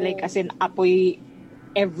kasi, like, as in, apoy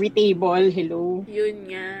every table. Hello? Yun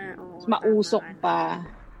nga. Mausok pa.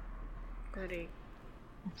 Correct.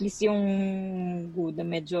 At least yung Guda,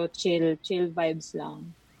 medyo chill vibes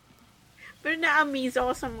lang. Pero na-amaze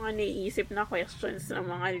ako sa mga naiisip na questions ng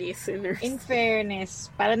mga listeners. In fairness,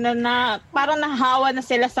 parang nahawa na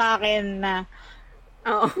sila sa akin na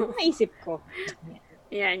naisip ko.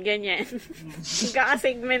 Yan, ganyan.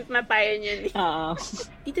 Kaka-segment na tayo niyan.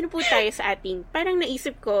 Dito na po tayo sa ating, parang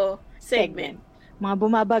naisip ko, segment. Mga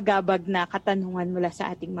bumabagabag na katanungan mula sa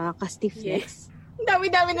ating mga kastiflex. Yes.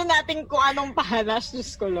 Dami-dami na natin kung anong pahanas,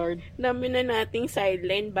 Diyos ko, Lord. Dami na nating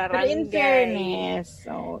sideline, barangay.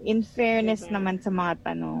 Pero in fairness diba? Naman sa mga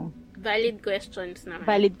tanong. Valid questions naman.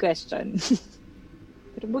 Valid question.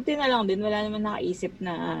 Pero buti na lang din, wala naman nakaisip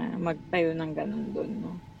na magtayo ng ganun doon,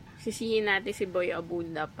 no? Sisihin natin si Boy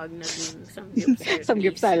Abunda pag naging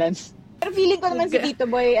Samgyupsalan. Pero feeling ko naman si Tito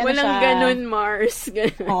Boy, walang siya, ganun, Mars.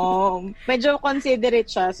 Ganun. Medyo considerate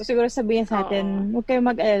siya. So, siguro sabihin sa atin, huwag kayo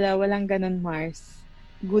mag-alala, walang ganun, Mars.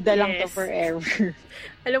 Guda lang to forever.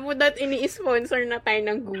 Alam mo, ini-sponsor na tayo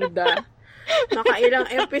ng Guda. Nakailang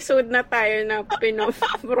episode na tayo na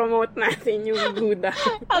pinopromote natin yung Guda.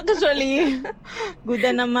 Actually,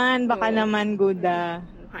 Guda naman, baka naman Guda.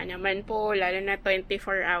 Baka naman po, lalo na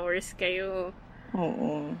 24 hours kayo.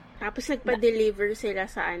 Oo. Tapos nagpa-deliver sila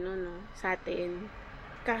sa sa atin.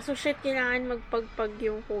 Kaso kailangan magpagpag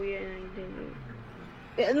yung kuya na din.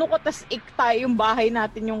 Tas tayo yung bahay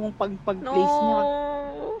natin yung pagpag-place niya.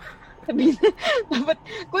 Sabihin, dapat,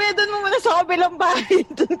 kuya, doon mo muna sa kabilang bahay.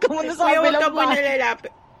 Doon ka muna sa kabilang bahay. Kuya, huwag ka muna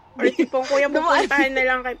lalapit. Or tipong, kuya, pupuntahan na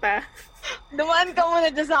lang kita. Dumaan ka muna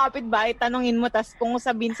dyan sa kapitbahay, tanungin mo, tas kung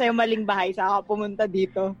sabihin sa'yo maling bahay, saka pumunta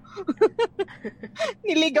dito.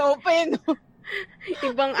 Niligaw pa yun, no?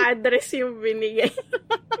 Ibang address yung binigay.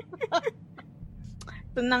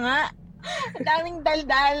 Ito na nga. Ang daming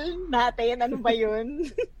daldal natin. Ano ba yun?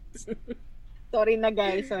 Sorry na,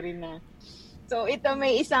 guys. Sorry na. So, ito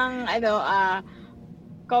may isang,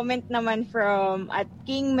 comment naman from at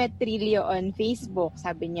King Metrilio on Facebook.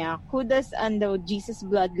 Sabi niya, kudos on the Jesus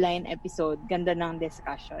Bloodline episode. Ganda ng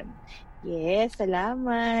discussion. Yes,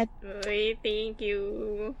 salamat. Uy, thank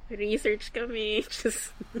you. Research kami.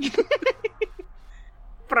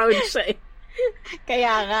 Proud siya eh.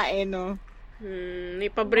 Kaya nga no. May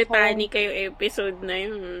pa-Britannica yung episode na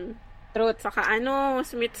yun. Truth. Saka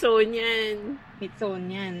Smithsonian.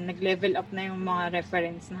 Smithsonian. Nag-level up na yung mga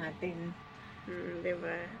reference natin.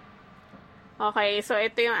 Diba? Okay, so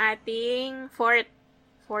ito yung ating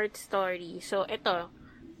fourth story. So, ito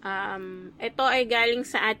ay galing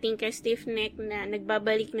sa ating ka-stiff-neck na,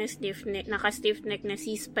 nagbabalik na stiff-neck, naka-stiff-neck na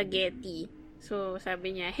si Spaghetti. So,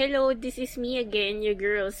 sabi niya, hello, this is me again, your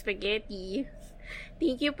girl, Spaghetti.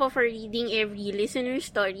 Thank you po for reading every listener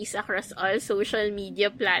stories across all social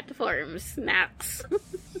media platforms. Snacks.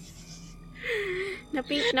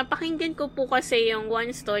 Napakinggan ko po kasi yung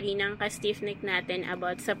one story ng ka-stiff-neck natin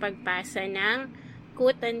about sa pagpasa ng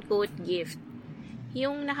quote-unquote gift.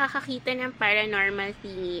 Yung nakakakita ng paranormal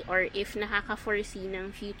thingy or if nakaka-foresee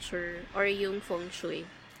ng future or yung feng shui.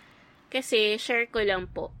 Kasi, share ko lang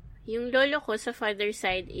po. Yung lolo ko sa father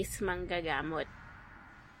side is manggagamot.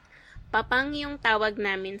 Papang yung tawag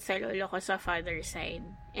namin sa lolo ko sa father side.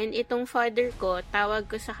 And itong father ko, tawag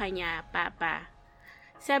ko sa kanya, Papa.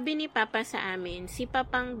 Sabi ni Papa sa amin, si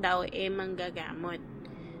Papang daw manggagamot.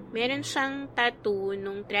 Meron siyang tattoo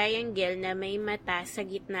nung triangle na may mata sa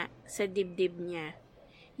gitna, sa dibdib niya.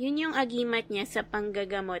 Yun yung agimat niya sa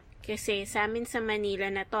panggagamot kasi sa amin sa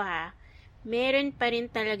Manila na to meron pa rin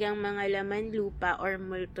talagang mga laman lupa or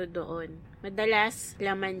multo doon. Madalas,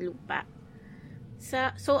 laman lupa.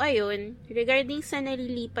 So ayun, regarding sa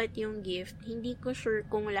nalilipat yung gift, hindi ko sure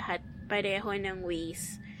kung lahat pareho ng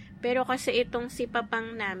ways. Pero kasi itong si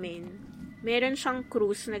Papang namin, meron siyang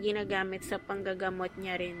krus na ginagamit sa panggagamot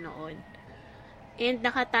niya rin noon. And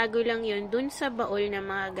nakatago lang yun dun sa baol na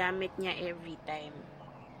mga gamit niya every time.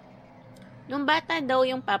 Nung bata daw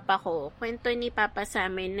yung papa ko, kwento ni papa sa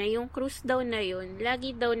amin na yung krus daw na yun,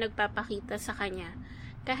 lagi daw nagpapakita sa kanya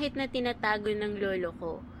kahit na tinatago ng lolo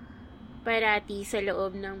ko, parati sa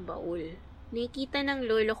loob ng baul. Nakita ng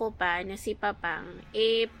lolo ko pa na si Papang,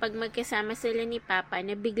 pag magkasama sila ni Papa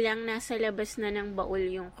na biglang nasa labas na ng baul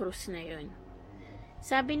yung krus na yun.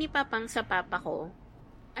 Sabi ni Papang sa papa ko,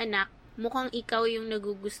 "Anak, mukhang ikaw yung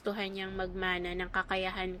nagugustuhan niyang magmana ng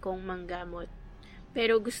kakayahan kong manggamot.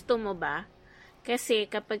 Pero gusto mo ba? Kasi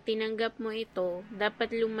kapag tinanggap mo ito,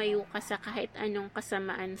 dapat lumayo ka sa kahit anong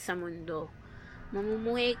kasamaan sa mundo.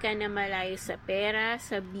 Mamumuhay ka na malayo sa pera,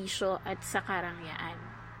 sa bisyo at sa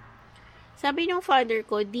karangyaan." Sabi ng father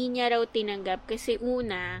ko, di niya raw tinanggap kasi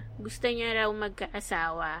una, gusto niya raw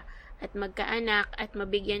magkaasawa at magkaanak at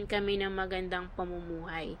mabigyan kami ng magandang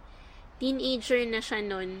pamumuhay. Teenager na siya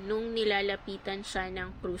nun nung nilalapitan siya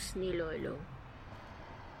ng krus ni Lolo.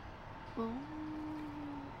 Oh.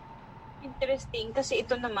 Interesting kasi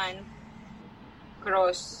ito naman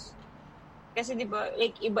cross. Kasi 'di ba,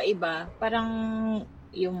 like iba-iba, parang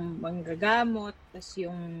yung manggagamot, tas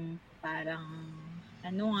yung parang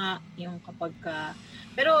yung kapag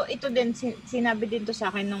pero ito din sinabi din to sa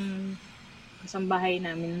akin nung kasambahay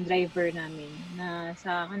namin, driver namin, na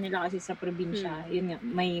sa kanila kasi sa probinsya, yun nga,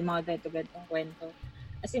 may mga ganito-ganitong kwento.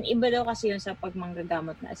 As in, iba daw kasi yun sa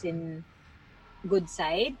pagmanggagamot na as in good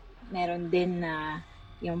side. Meron din na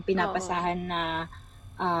yung pinapasahan na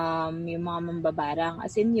yung mga mambabarang.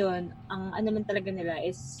 As in yun, ang ano lang talaga nila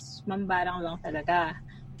is mambarang lang talaga.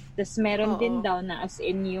 Tapos meron din daw na as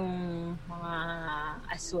in yung mga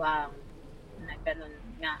aswang na ganun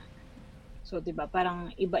nga. So, diba,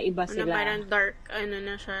 parang iba-iba sila. Parang dark,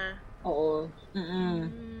 na siya. Oo.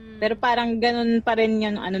 Pero parang ganun pa rin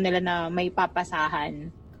yung nila na may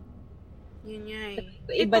papasahan. Yun nga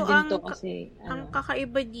Iba din to kasi. Ang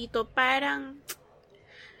kakaiba dito, parang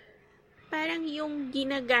yung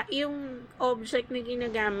yung object na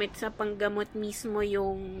ginagamit sa panggamot mismo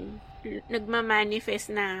yung nagmamanifest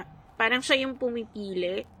na parang siya yung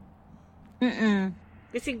pumipili.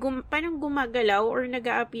 Kasi parang gumagalaw or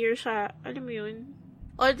nag-a-appear siya, alam mo yun?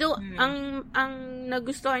 Although, ang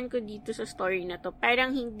nagustuhan ko dito sa story na to,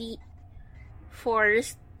 parang hindi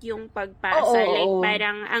forced yung pagpasa. Like,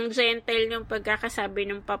 parang ang gentle yung pagkakasabi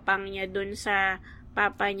ng papang niya dun sa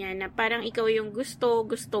papa niya na parang ikaw yung gusto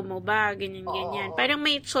mo ba? Ganyan. Parang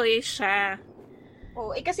may choice siya.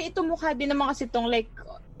 Kasi ito mukha din naman kasi itong like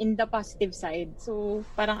in the positive side. So,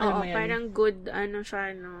 parang alam mo yan. Parang good,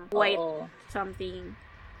 siya, white something.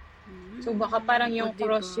 So, baka parang yung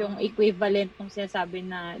cross yung equivalent ng sinasabi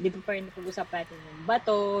na, di ba parang napag-usapan natin yung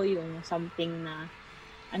bato, yung something na,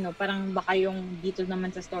 parang baka yung dito naman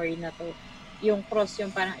sa story na to, yung cross yung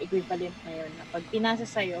parang equivalent na yun. Na pag pinasa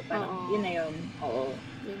sa'yo, parang yun na yun.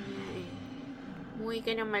 Yun na Muhay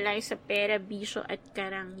ka na malayo sa pera, bisyo at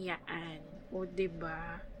karangyaan.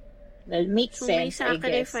 Diba? Well, makes sense, may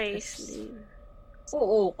sacrifice din.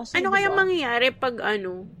 Oo, kasi ano kaya mangyayari pag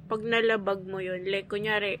pag nalabag mo yun? Like,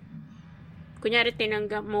 kunyari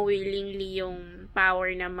tinanggap mo willingly yung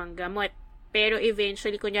power na manggamot. Pero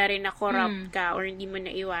eventually, kunyari na-corrupt ka or hindi mo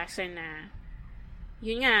naiwasan na,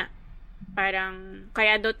 yun nga, parang,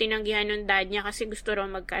 kaya daw tinanggihan ng dad niya kasi gusto raw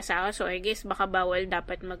magkaasawa. So, I guess, baka bawal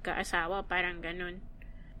dapat magkaasawa. Parang ganun.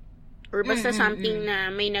 Or basta something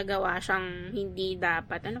na may nagawa siyang hindi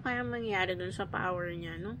dapat. Ano kaya mangyari dun sa power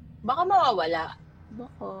niya, no? Baka mawawala.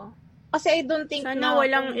 Baka. Kasi I don't think sana na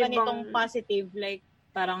walang ganitong positive, like,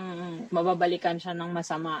 parang mababalikan siya ng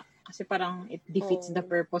masama. Kasi parang it defeats the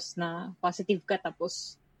purpose na positive ka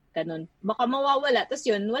tapos ganun. Baka mawawala. Tapos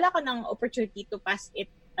yun, wala ka ng opportunity to pass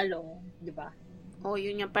it along, di ba?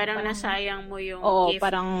 Yun nga. Parang nasayang mo yung gift.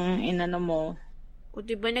 Parang inano mo.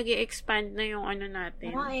 Di ba nag-i-expand na yung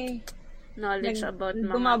natin? Knowledge about mga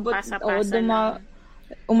dumabot, pasa-pasa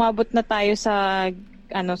umabot na tayo sa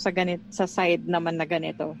sa side naman na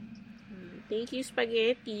ganito. Thank you,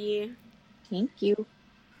 Spaghetti. Thank you.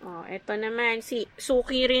 Eto naman,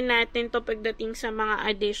 suki rin natin to pagdating sa mga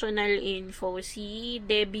additional info. Si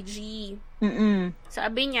Debbie G.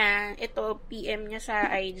 Sabi niya, ito, PM niya sa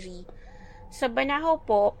IG. Sa Banahaw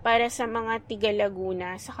po, para sa mga tiga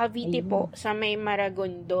Laguna, sa Cavite po, sa may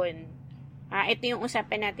Maragondon. Ito yung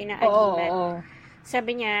usapan natin na agimat. Oo.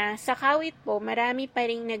 Sabi niya, sa Kawit po, marami pa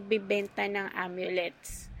ring nagbibenta ng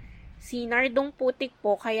amulets. Si Nardong Putik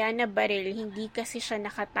po, kaya nabaril, hindi kasi siya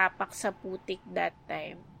nakatapak sa putik that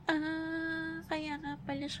time. Kaya nga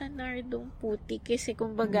pala siya Nardong Putik. Kasi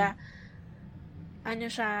kumbaga,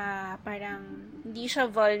 siya, parang, hindi siya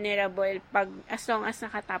vulnerable pag, as long as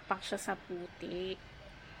nakatapak siya sa putik.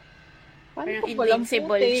 Parang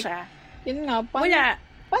invincible siya. Yun nga,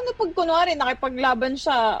 paano pag kunwari nakipaglaban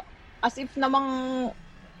siya, as if namang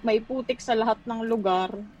may putik sa lahat ng lugar?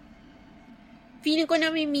 Feeling ko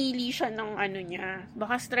namimili siya ng niya.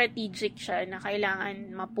 Baka strategic siya na kailangan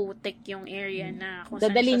maputik yung area na kung saan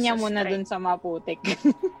dadali siya niya muna dun sa maputik.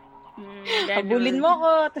 Habulin mo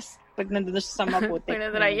ko, tapos pag nandun na siya sa maputik.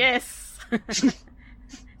 Yes!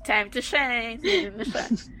 Time to shine! Nandun na siya.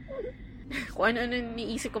 Kung ano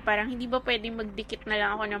niisip ko, parang hindi ba pwedeng magdikit na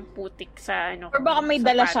lang ako ng putik sa or baka may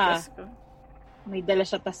dala siya. May dala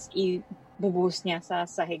siya, tas ibubuhos niya sa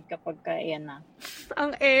sahig kapag ayan na.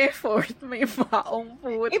 Ang effort, may baong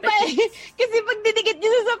putik. Kasi pag didikit niya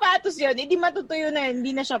sa sapatos yun, hindi matutuyo na yun,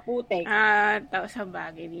 hindi na siya putik. Sa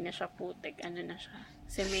bagay, hindi na siya putik. Ano na siya?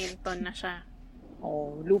 Semento na siya.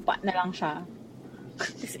 Lupa na lang siya.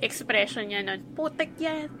 This expression niya nun, putik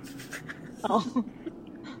yan.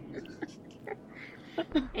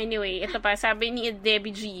 Anyway, ito pa, sabi ni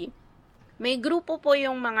Debbie G, may grupo po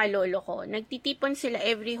yung mga lolo ko. Nagtitipon sila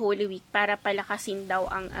every Holy Week para palakasin daw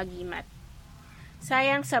ang agimat.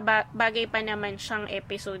 Sayang sa bagay pa naman siyang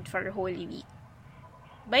episode for Holy Week.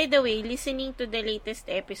 By the way, listening to the latest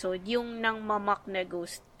episode, yung nang mamak na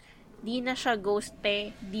ghost. Di na siya ghost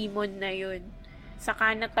demon na yun.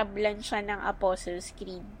 Saka natablan siya ng Apostles'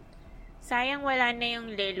 Creed. Sayang wala na yung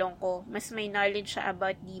lelong ko. Mas may knowledge siya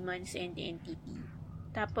about demons and entity.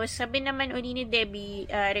 Tapos, sabi naman uli ni Debbie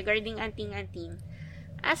regarding anting-anting.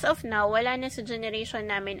 As of now, wala na sa generation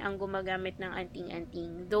namin ang gumagamit ng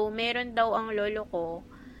anting-anting. Though, meron daw ang lolo ko,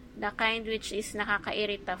 the kind which is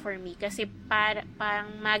nakakairita for me. Kasi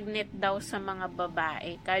parang magnet daw sa mga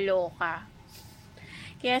babae. Kaloka.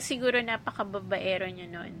 Kaya siguro napakababaero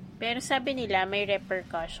niya nun. Pero sabi nila, may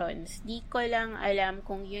repercussions. Di ko lang alam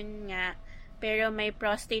kung yun nga. Pero may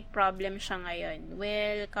prostate problem siya ngayon.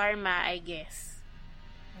 Well, karma, I guess.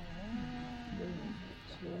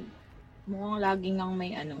 Mukhang laging ang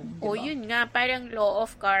may diba? Yun nga, parang law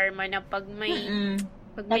of karma na pag may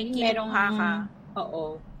kinuha ka,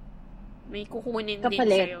 may kukunin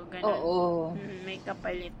kapalit din sa'yo. Ganun. May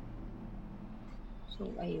kapalit. So,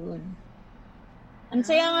 ayun. Ang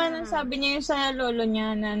saya nga nang sabi niya yung sa lolo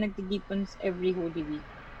niya na nagtitipon every Holy Week.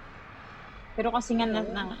 Pero kasi nga,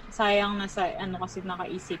 sayang na kasi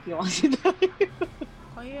naka-ECQ kasi tayo.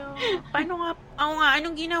 Kaya, paano nga,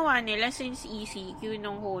 anong ginawa nila since ECQ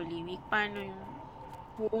nung Holy Week? Paano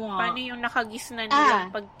yung nakagis na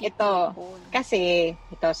nilang pagtitipon?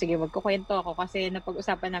 Sige, magkukwento ako kasi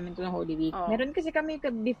napag-usapan namin ito ng Holy Week. Meron kasi kami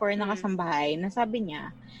before na kasambahay na sabi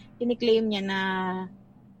niya, kiniklaim niya na,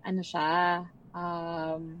 siya,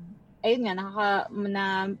 ayun nga,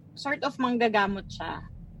 na sort of manggagamot siya.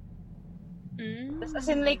 Tapos,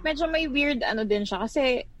 as in, like, medyo may weird din siya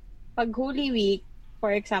kasi pag Holy Week,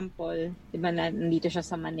 for example, diba nandito siya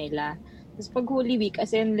sa Manila. Tapos pag Holy Week,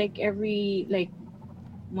 as in like every like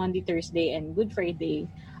Monday, Thursday, and Good Friday,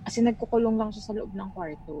 as in nagkukulong lang siya sa loob ng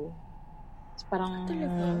kwarto. Tapos parang,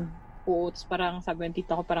 tapos parang sabi ng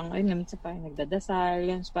tita ko, parang, ayun, namin sa parang nagdadasal,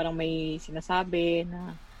 tapos parang may sinasabi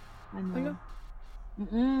na,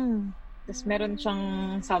 Tapos meron siyang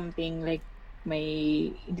something like,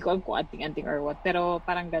 hindi ko alam kung anting-anting or what, pero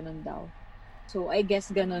parang ganun daw. So, I guess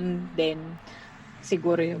ganun din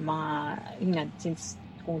siguro yung mga, since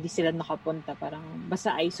kung di sila nakapunta, parang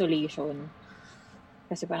basta isolation.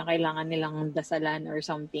 Kasi parang kailangan nilang dasalan or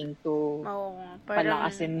something to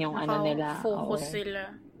palakasin yung nila. Focus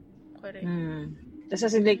sila. Correct. Tapos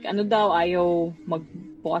as in, like, ayaw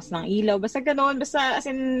magbukas ng ilaw. Basta ganoon. Basta as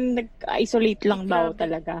in, nag-isolate lang daw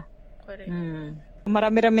talaga. Correct.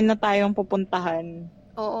 Marami-rami na tayong pupuntahan.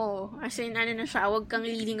 Oo. As in, na siya, huwag kang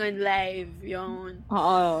leading on live. Yun.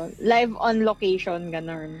 Oo. Live on location,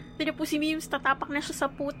 ganun. Pero po si Mims, tatapak na siya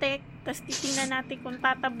sa putek. Tapos titingnan natin kung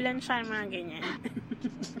tatablan siya, mga ganyan.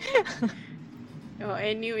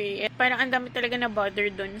 Anyway. Parang ang dami talaga na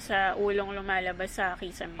bother dun sa ulong lumalabas sa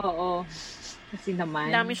Kisame. Oo. Kasi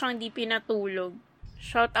naman. Ang dami siyang di pinatulog.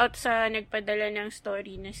 Shout out sa nagpadala ng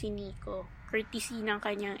story na si Nico. Courtesy ng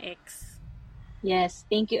kanyang ex. Yes,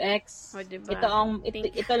 thank you, X. Diba?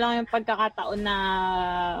 Ito lang yung pagkakataon na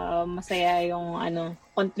masaya yung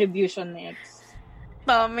contribution ni X.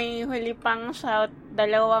 May huli pang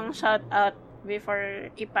dalawang shout out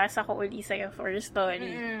before ipasa ko uli sa'yo for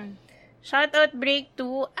story. Shoutout break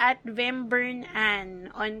to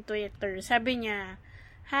 @VemBurnAn on Twitter. Sabi niya,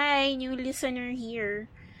 "Hi, new listener here.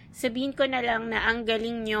 Sabihin ko na lang na ang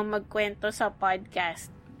galing nyo magkwento sa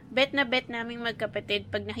podcast. Bet na bet naming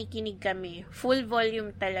magkapatid pag nakikinig kami. Full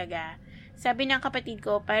volume talaga. Sabi ng kapatid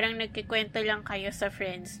ko, parang nagkikwento lang kayo sa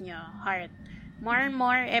friends nyo. Heart. More and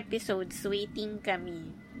more episodes waiting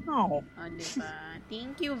kami." Oh. Diba?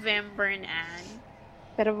 Thank you, VemBurnAn.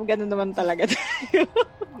 Pero gano'n naman talaga tayo.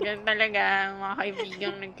 Ganun talaga, mga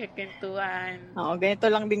kaibigang nagkikwentuhan. Oo,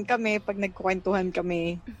 ganito lang din kami pag nagkukwentuhan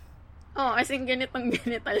kami. As in, ganitong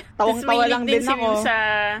ganito lang. Tawang-tawa lang din ako.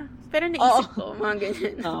 Pero naisip ko, mga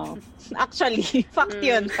ganyan. Actually, fact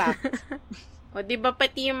yun, fact. Diba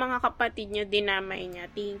pati yung mga kapatid niya, dinamay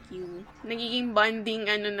niya. Thank you. Nagiging bonding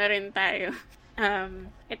na rin tayo.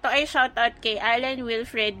 Ito ay shoutout kay Alan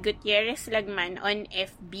Wilfred Gutierrez Lagman on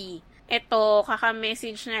FB. Ito,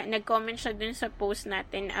 kaka-message na, nag-comment siya dun sa post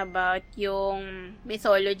natin about yung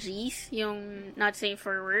mythologies, yung Not Safe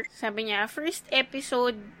for Work. Sabi niya, first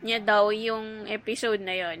episode niya daw yung episode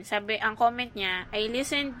na yon. Sabi, ang comment niya, I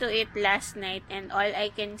listened to it last night and all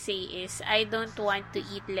I can say is, I don't want to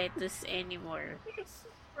eat lettuce anymore.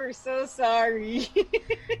 We're so sorry.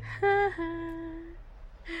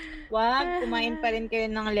 Wag, kumain pa rin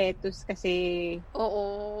kayo ng lettuce kasi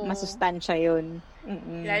masustansya yun.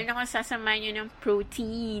 Lalo na kung sasamahan nyo ng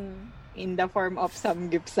protein. In the form of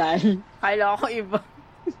samgyeopsal. Kala ko iba.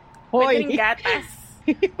 Hoy! Pwede rin gatas.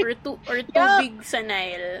 or tubig sa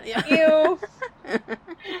Nile. Ew!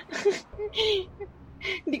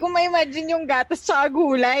 Hindi ko ma-imagine yung gatas sa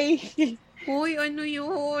gulay. Uy, ano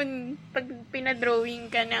yun? Pag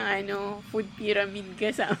pinadrawing ka ng food pyramid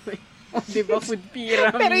ka sa amin. Diba, food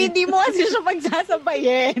pyramid? Pero hindi mo kasi siya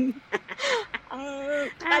pagsasabayin. Ang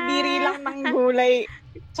kadiri lang ng gulay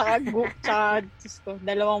tsaka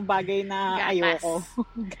dalawang bagay na gatas. Ayoko.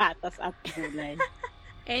 Gatas at gulay.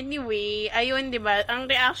 Anyway, ayun, diba? Ang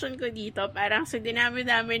reaction ko dito, parang sa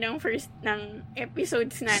dinami-dami ng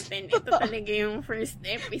episodes natin, ito talaga yung first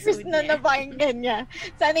episode na napakinggan niya.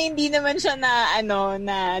 Sana hindi naman siya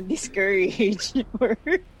na discourage.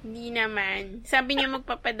 Hindi naman. Sabi niya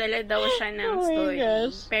magpapadala daw siya ng story.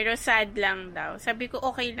 Pero sad lang daw. Sabi ko,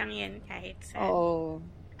 okay lang yan kahit sad. Oo.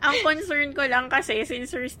 Ang concern ko lang kasi,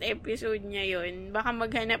 since first episode niya yun, baka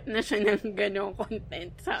maghanap na siya ng ganong content.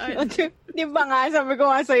 Di ba nga, sabi ko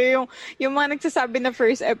nga sa'yo, yung mga nagsasabi na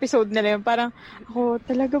first episode nila yun, parang,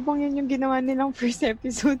 talaga bang yun yung ginawa nilang first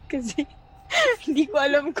episode? Kasi, hindi ko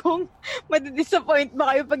alam kung madidisappoint ba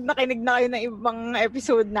kayo pag nakinig na kayo ng ibang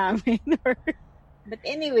episode namin. But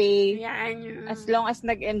anyway, as long as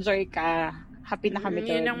nag-enjoy ka, happy na kami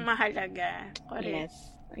doon. Yun ang mahalaga. Correct. Yes.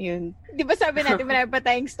 Yun. Di ba sabi natin, marami pa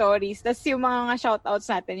tayong stories, tas yung mga shoutouts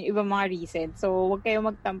natin, yung ibang mga recent. So, huwag kayong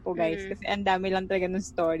magtampo, guys, kasi ang dami lang talaga ng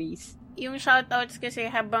stories. Yung shoutouts kasi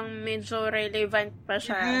habang medyo relevant pa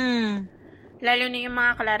siya, lalo na yung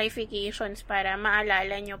mga clarifications para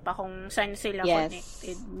maalala nyo pa kung saan sila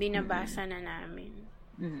connected. Binabasa na namin.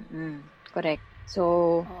 Correct.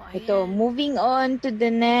 So, ito, moving on to the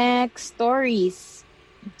next stories.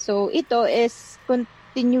 So, ito is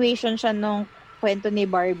continuation siya nung kwento ni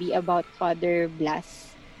Barbie about Father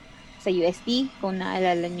Blas sa UST, kung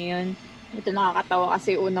naalala nyo yun. Ito nakakatawa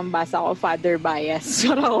kasi unang basa ko, Father Bias.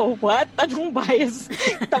 Pero, what? Anong bias?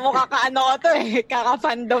 Ito mo kakaano ko to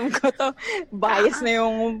kaka-fandom ko to. Bias na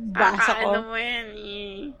yung basa ko. Kakaano mo yan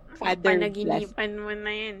Father Blas. Panaginipan mo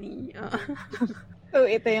na yan So,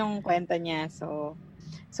 ito yung kwento niya. So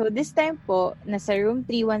this time po, nasa room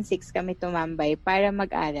 316 kami tumambay para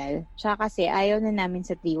mag-aral. Tsaka kasi ayaw na namin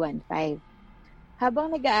sa 315.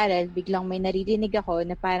 Habang nag-aaral, biglang may naririnig ako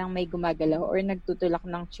na parang may gumagalaw or nagtutulak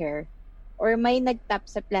ng chair or may nagtap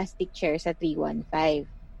sa plastic chair sa 315.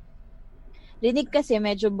 Rinig kasi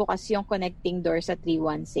medyo bukas yung connecting door sa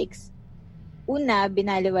 316. Una,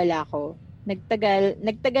 binaliwala ko.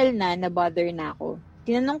 Nagtagal na, na-bother na ako.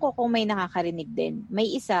 Tinanong ko kung may nakakarinig din.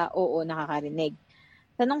 May isa, oo, nakakarinig.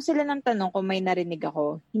 Tanong sila ng tanong kung may narinig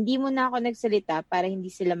ako. Hindi mo na ako nagsalita para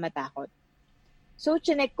hindi sila matakot. So,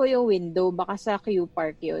 chinek ko yung window, baka sa Q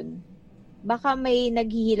Park yun. Baka may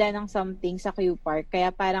naghihila ng something sa Q Park,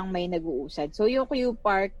 kaya parang may nag-uusad. So, yung Q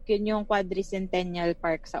Park, yun yung Quadricentennial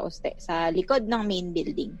Park sa likod ng main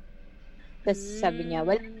building. Tapos sabi niya,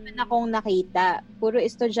 wala naman akong nakita. Puro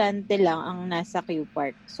estudyante lang ang nasa Q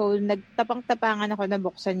Park. So, nagtapang-tapangan ako na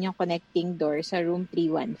buksan yung connecting door sa room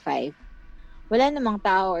 315. Wala namang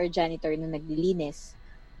tao or janitor na naglilinis.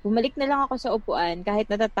 Bumalik na lang ako sa upuan kahit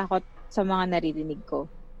natatakot sa mga naririnig ko.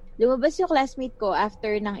 Lumabas yung classmate ko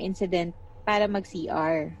after ng incident para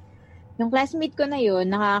mag-CR. Yung classmate ko na yun,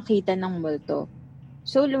 nakakita ng multo.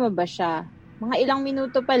 So, lumabas siya. Mga ilang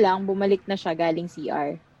minuto pa lang, bumalik na siya galing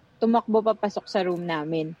CR. Tumakbo papasok sa room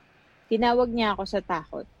namin. Tinawag niya ako sa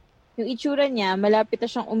takot. Yung itsura niya, malapit na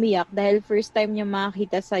siyang umiyak dahil first time niya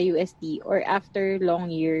makakita sa UST or after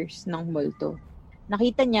long years ng multo.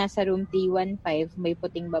 Nakita niya sa room 315 may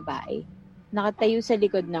puting babae. Nakatayo sa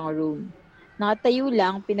likod ng room. Nakatayo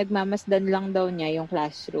lang, pinagmamasdan lang daw niya yung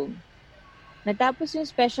classroom. Natapos yung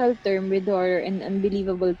special term with horror and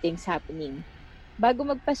unbelievable things happening. Bago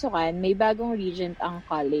magpasukan, may bagong regent ang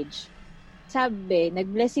college. Sabi,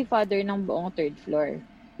 nag-bless si father ng buong third floor.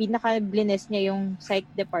 Pinaka-bless niya yung psych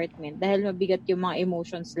department dahil mabigat yung mga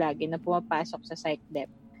emotions lagi na pumapasok sa psych dep.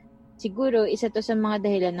 Siguro, isa to sa mga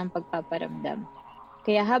dahilan ng pagpaparamdam.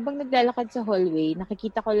 Kaya habang naglalakad sa hallway,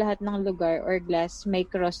 nakikita ko lahat ng lugar or glass may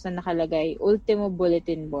cross na nakalagay, Ultimo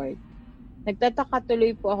Bulletin Board. Nagtataka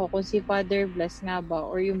tuloy po ako kung si Father Blas nga ba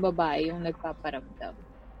or yung babae yung nagpaparamdam.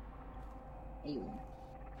 Ayun.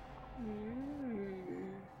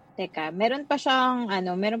 Teka, meron pa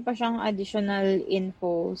siyang additional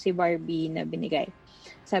info si Barbie na binigay.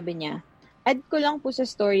 Sabi niya, add ko lang po sa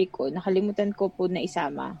story ko, nakalimutan ko po na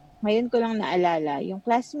isama. Ngayon ko lang naalala, yung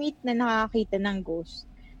classmate na nakakita ng ghost,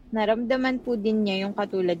 naramdaman po din niya yung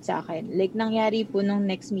katulad sa akin. Like, nangyari po nung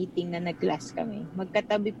next meeting na nag-class kami.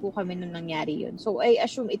 Magkatabi po kami nung nangyari yun. So, I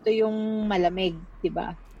assume ito yung malamig, di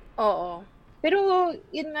ba? Oo. Pero,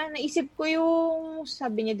 yun nga, naisip ko yung,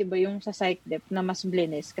 sabi niya, di ba, yung sa psych dep na mas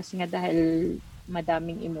blinis kasi nga dahil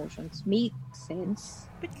madaming emotions. Make sense?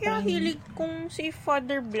 Ba't kaya hilig kung si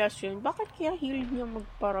Father Blas yun? Bakit kaya hilig niya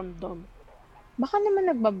magparamdam? Baka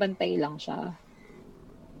naman nagbabantay lang siya.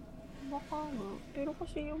 Baka nga. Pero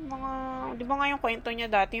kasi yung mga, di ba nga yung kwento niya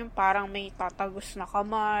dati, yung parang may tatagos na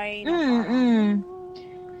kamay. Na parang,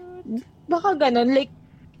 baka ganun. Like,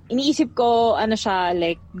 iniisip ko, siya,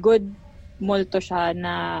 like, good multo siya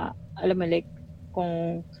na, alam mo, like,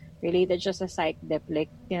 kung related siya sa psych dep, like,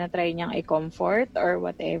 tinatry niyang i-comfort or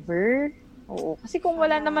whatever. Oo. Kasi kung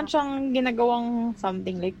wala naman siyang ginagawang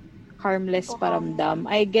something like harmless paramdam,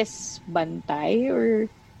 I guess bantay or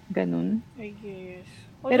ganun. I guess.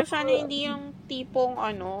 Pero sana hindi yung tipong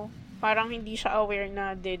parang hindi siya aware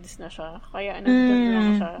na deads na siya. Kaya nandun lang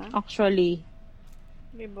siya. Actually.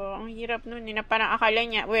 Diba? Ang hirap nun. Na parang akala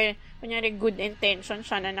niya, kunyari good intention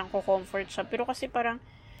siya na nang comfort siya. Pero kasi parang,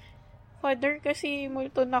 Father, kasi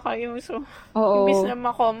multo na kayo. So, imbis na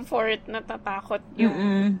ma-comfort, natatakot yung...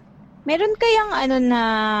 Meron kayang na,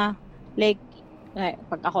 like,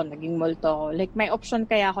 pag ako naging multo ako, like, may option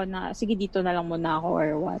kaya ako na, sige, dito na lang muna ako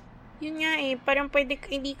or what? Yun nga parang pwede,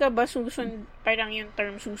 hindi ka ba parang yung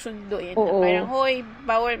term susunduin. Na parang, hoy,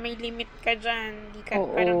 bawal, may limit ka dyan. Hindi ka,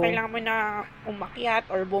 parang kailangan mo na umakyat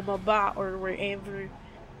or bumaba or wherever.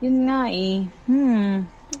 Yun nga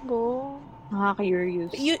Diba?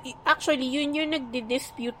 Nakaka-curious. Actually, yun yung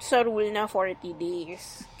nagdi-dispute sa rule na 40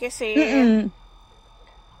 days. Kasi,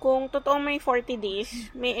 kung totoo may 40 days,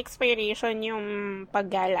 may expiration yung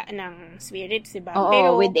paggala ng spirits, diba? Oo,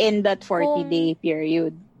 pero, within that 40-day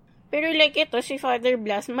period. Pero like ito, si Father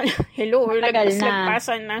Blas,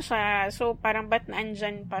 lagpasan na siya. So, parang ba't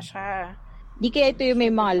naandyan pa siya? Di kaya ito yung may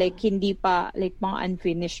mga like, hindi pa, like mga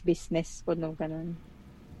unfinished business po nung ganun.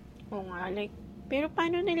 Oo nga, like, pero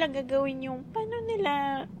paano nila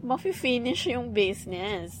ma-finish yung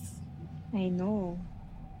business? I know.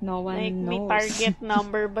 No one like, knows. May target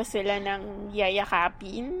number ba sila ng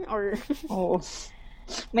yayakapin? Or... Oo.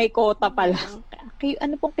 May quota pala.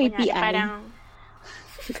 Ano pong KPI? Parang...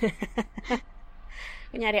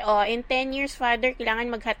 Kunyari, in 10 years, Father,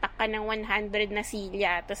 kailangan maghatak ka ng 100 na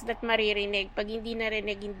silya. Tapos that maririnig. Pag hindi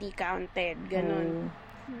narinig, hindi counted. Ganun.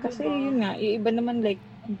 Kasi yun nga, yung iba naman like,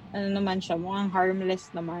 naman siya, mukhang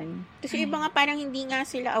harmless naman. Kasi iba nga parang hindi nga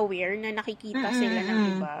sila aware na nakikita sila ng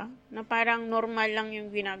iba. Na parang normal lang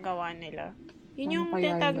yung ginagawa nila. Yun yung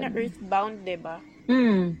tinatawag na earthbound, diba?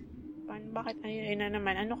 Bakit,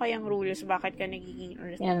 ano kayang rules? Bakit ka nagiging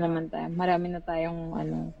earthbound? Yan naman tayo. Marami na tayong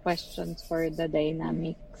questions for the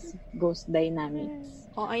dynamics. Ghost dynamics.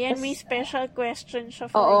 Ayan, may special question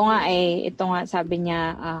siya for Oo nga ito nga, sabi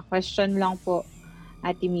niya, question lang po,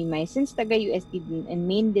 Ate Mimay, since taga-UST din and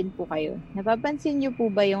main din po kayo, napapansin niyo po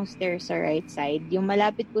ba yung stairs sa right side? Yung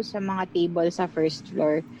malapit po sa mga table sa first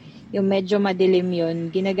floor, yung medyo madilim yun,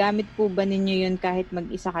 ginagamit po ba ninyo yun kahit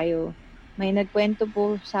mag-isa kayo? May nagkwento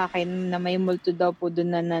po sa akin na may multo daw po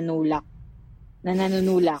doon na nanunulak.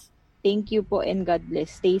 Thank you po and God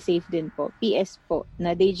bless. Stay safe din po. PS po,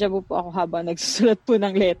 na-deja vu po ako habang nagsusulat po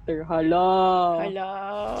ng letter. Hala.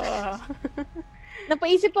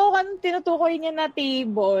 Napaisip ako kung tinutukoy niya na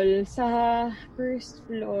table sa first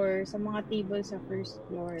floor, sa mga table sa first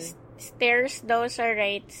floor. Stairs daw sa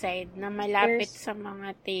right side na malapit sa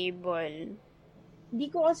mga table. Hindi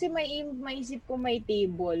ko kasi maisip ko may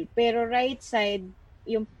table, pero right side,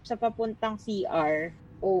 yung sa papuntang CR,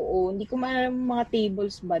 oo, hindi ko maalam mga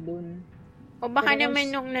tables ba dun. O baka pero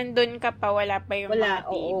naman nung nandun ka pa, wala pa yung mga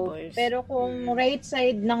tables. Oo. Pero kung right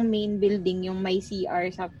side ng main building, yung may CR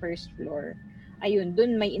sa first floor, ayun,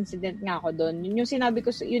 dun may incident nga ako dun. Yun yung sinabi ko,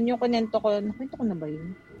 yun yung nakwento ko na ba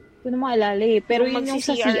yun? Hindi ko na maalala eh. Pero yun yung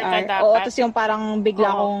sa CR. Oo, tapos yung parang bigla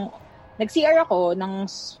kong, nag-CR ako ng,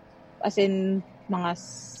 as in, mga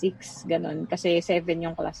 6, ganun. Kasi 7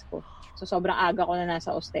 yung class ko. So, sobrang aga ko na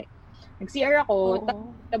nasa Oste. Nag-CR ako,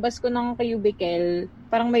 tabas ko ng cubicle,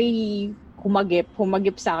 parang may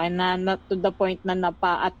humagip sa akin na to the point na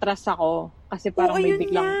napa-atras ako. Kasi parang may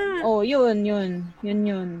biglang... Yun.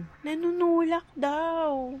 Nanunulak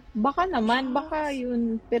daw. Baka naman, baka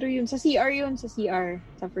yun. Pero yun, sa CR,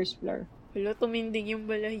 sa first floor. Wala, tumindig yung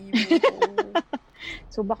balahibo ko.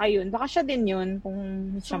 So, baka yun. Baka siya din yun, kung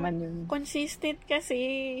siya man yun. Consistent kasi.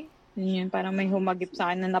 Yun, parang may humagip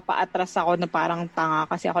sa akin na napa-atras ako na parang tanga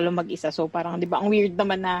kasi ako lang mag-isa. So, parang, di ba, ang weird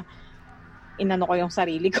naman na inano ko yung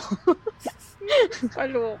sarili ko.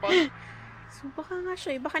 Kaloka. So, baka nga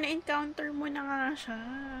siya. Baka na-encounter mo na nga siya.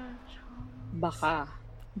 Baka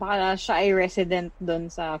siya ay resident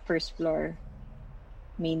doon sa first floor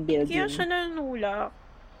main building. Kaya siya nanunulak.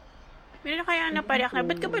 Meron kaya napareak na,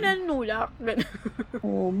 ba't ka ba nanunulak?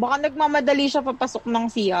 Baka nagmamadali siya papasok ng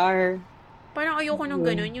CR. Parang ayoko nung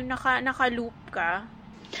ganun, yung naka-loop ka.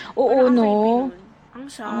 Oo, no? Ang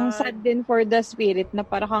sad. Ang sad din for the spirit na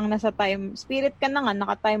parang kang nasa time, spirit ka na nga,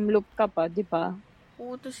 naka-time loop ka pa, di ba?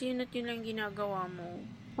 Oo, tapos yun at yun lang ginagawa mo.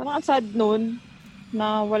 Parang ang sad nun,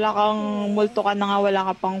 na wala kang, multo ka na nga, wala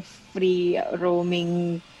ka pang free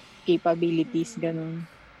roaming capabilities, ganun.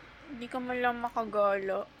 Hindi ka man lang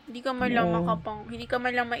makagala. Hindi ka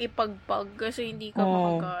man lang maipagpag kasi hindi ka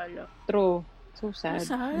makagala. True. So sad.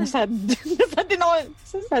 Nasad din ako.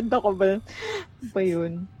 Sad ako ba? Ba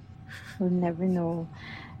yun? We'll never know.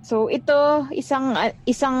 So, ito, isang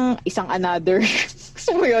another.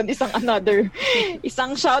 Gusto mo yun?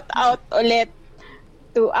 Isang shout out ulit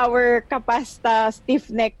to our Kapasta stiff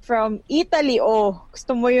neck from Italy.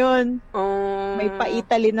 Gusto mo yun? May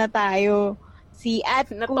pa-Italy na tayo. Si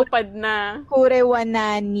natupad na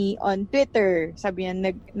Kurewanani on Twitter. Sabi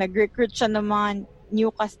niya, nag-recruit siya ng mga new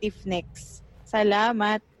ka-stiff necks.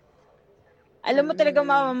 Salamat. Alam mo talaga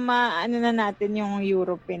ano na natin yung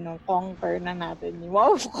Europe, no? Conquer na natin.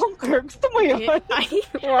 Wow, conquer. Gusto mo yun? Ay,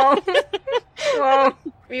 wow. Wow.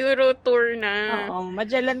 Euro tour na. Oo,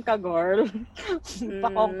 Magellan ka, girl.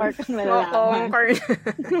 Pa-conquer kang nalalaman. Pa-conquer.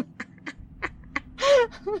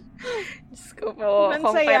 Diyos ko po,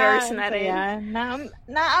 conquerors na rin.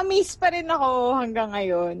 Na-amaze pa rin ako hanggang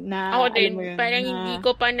ngayon. Ako din, parang hindi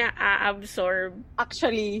ko pa na-absorb.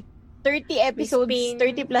 Actually, 30 episodes,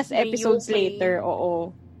 30 plus episodes later, oo.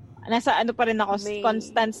 Nasa pa rin ako,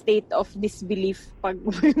 constant state of disbelief pag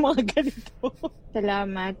may mga ganito.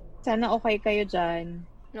 Salamat. Sana okay kayo dyan.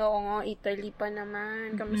 Oo nga, Italy pa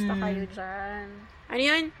naman. Kamusta kayo dyan? Ano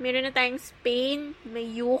yun? Meron na tayong Spain,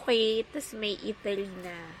 may UK, tas may Italy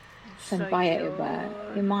na. Saan pa kaya iba?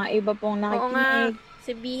 Yung mga iba pong nakikinig. Oo nga,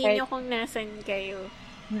 sabihin nyo kung nasan kayo.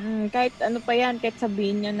 Kahit ano pa yan, kahit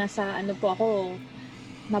sabihin nyo nasa po ako,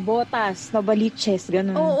 Nabotas, Nabaliches,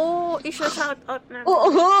 ganun. Oo, isa-shout out na.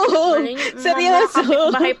 Oo, seryoso.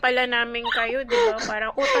 Bahay pala namin kayo, di ba?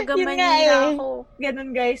 Parang, taga Manila ako.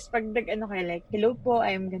 Ganun guys, pag kayo, like, hello po,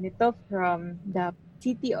 I'm ganito from the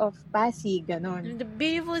city of Pasig, ganun. The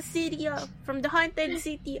beautiful city from the haunted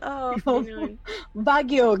city of, ganun.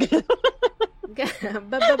 Baguio, ganun.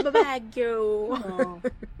 Baguio.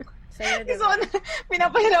 Saya, diba? So,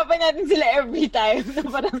 pinapahirapan natin sila every time. Na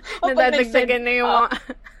parang, nadadagdagan na yung mga...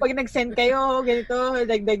 pag nag-send kayo, ganito,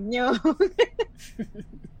 dagdag nyo.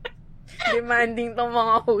 Demanding tong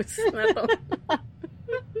mga hosts na to.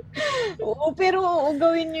 Oo, pero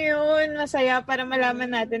gawin nyo yun. Masaya para malaman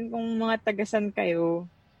natin kung mga tagasan kayo.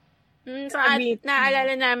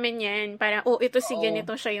 Naalala namin yan. Parang, ito si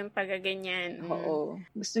ganito siya yung taga-ganyan. Oo.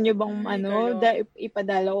 Gusto nyo bang,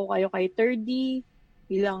 ipadala ko kayo kay 30?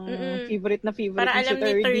 Bilang favorite na para alam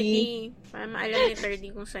si 30. Para maalam ni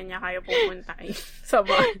 30 kung saan niya kayo pupunta sa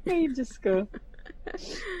bahay. Ay, Diyos ko.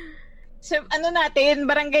 So, natin,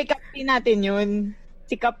 barangay captain natin yun.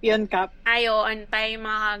 Si Cap yun, Cap. Tayo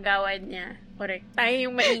mga kagawad niya. Correct. Tayo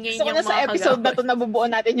yung maingay niyang mga kagawad. So, sa episode na to, nabubuo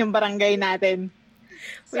natin yung barangay natin.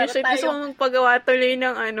 Gusto mo magpagawa tuloy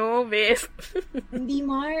ng best. Hindi,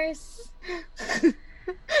 Mars.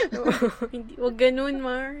 Hindi, wag ganun,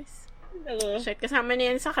 Mars. Shit, kasama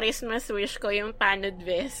na yan sa Christmas wish ko, yung tanod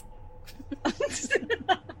vest.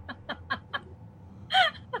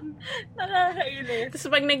 Nakakainis. Tapos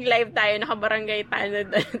pag nag-live tayo, naka-barangay tanod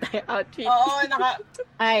tayo outfit. Oo,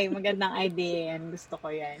 Ay, magandang idea yan. Gusto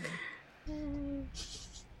ko yan.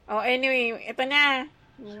 Anyway, ito na.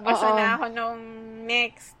 Basta na ako nung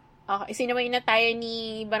next. Okay, sinabayin na tayo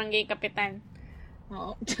ni Barangay Kapitan.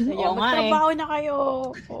 Oo. Magtrabaho na kayo.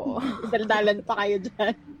 Daldalan pa kayo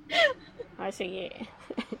dyan. Sige.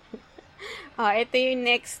 Ito yung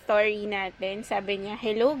next story natin. Sabi niya,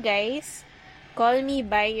 hello guys. Call me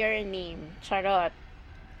by your name. Charot.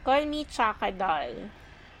 Call me Chakadal.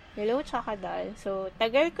 Hello, Chakadal. So,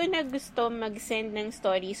 tagal ko na gusto mag-send ng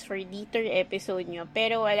stories for detour episode nyo,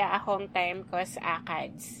 pero wala akong time cause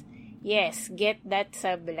ACADS. Yes, get that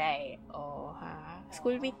sablay.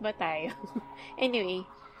 Schoolmate ba tayo? Anyway.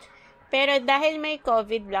 Pero dahil may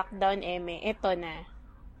COVID lockdown, eto na.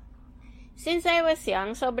 Since I was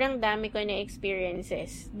young, sobrang dami ko na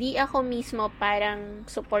experiences. Di ako mismo parang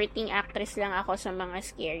supporting actress lang ako sa mga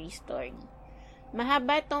scary story.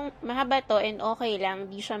 Mahaba to and okay lang,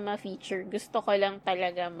 di siya ma-feature. Gusto ko lang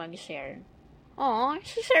talaga mag-share.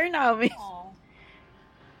 Share namin.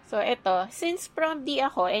 So, eto. Since prom D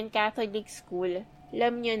ako and Catholic school,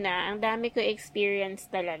 alam nyo na, ang dami ko experience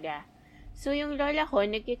talaga. So, yung lola ko,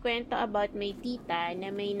 nagkikwento about may tita na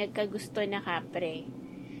may nagkagusto na kapre.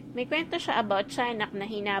 May kwento siya about tiyanak na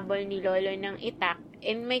hinabol ni lolo ng itak,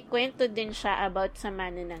 and may kwento din siya about sa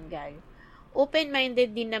manananggal.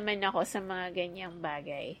 Open-minded din naman ako sa mga ganyang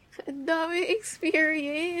bagay. Ang dami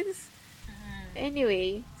experience!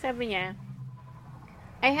 Anyway, sabi niya,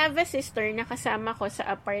 I have a sister na kasama ko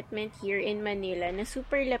sa apartment here in Manila na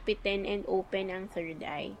super lapitin and open ang third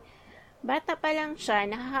eye. Bata pa lang siya,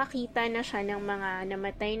 nakakakita na siya ng mga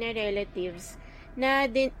namatay na relatives na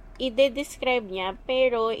i-describe niya,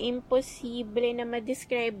 pero imposible na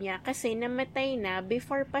ma-describe niya kasi namatay na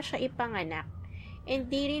before pa siya ipanganak. And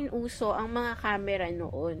di rin uso ang mga camera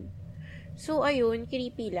noon. So, ayun,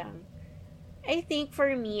 creepy lang. I think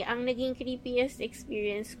for me, ang naging creepiest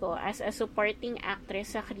experience ko as a supporting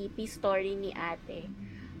actress sa creepy story ni ate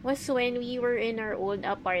was when we were in our old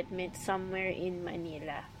apartment somewhere in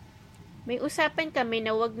Manila. May usapan kami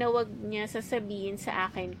na wag niya sasabihin sa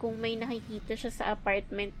akin kung may nakikita siya sa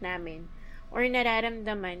apartment namin or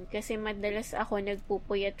nararamdaman kasi madalas ako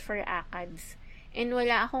nagpupuyat for ACADS and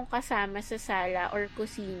wala akong kasama sa sala or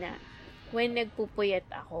kusina when nagpupuyat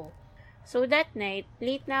ako. So that night,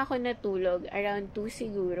 late na ako natulog, around 2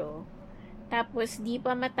 siguro. Tapos di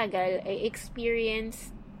pa matagal ay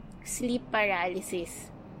experience sleep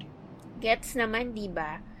paralysis. Gets naman,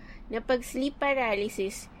 diba? Na pag sleep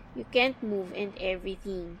paralysis, you can't move and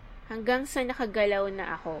everything. Hanggang sa nakagalaw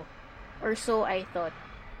na ako. Or so I thought.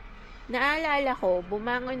 Naalala ko,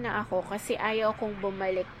 bumangon na ako kasi ayaw kong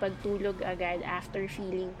bumalik pagtulog agad after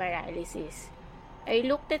feeling paralysis. I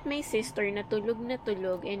looked at my sister na tulog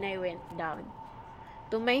and I went down.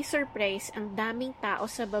 To my surprise, ang daming tao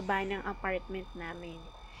sa baba ng apartment namin.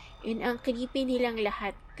 And ang creepy nilang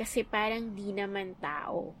lahat kasi parang di naman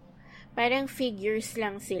tao. Parang figures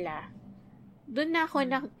lang sila. Doon na ako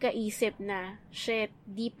nakaisip na, shit,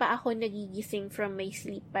 di pa ako nagigising from my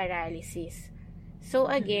sleep paralysis. So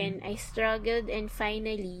again, I struggled and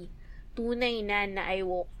finally, tunay na I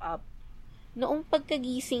woke up. Noong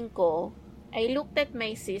pagkagising ko, I looked at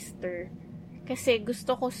my sister kasi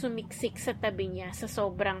gusto ko sumiksik sa tabi niya sa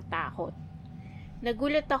sobrang takot.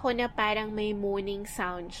 Nagulat ako na parang may moaning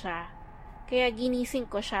sound siya. Kaya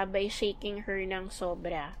ginising ko siya by shaking her ng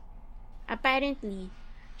sobra. Apparently,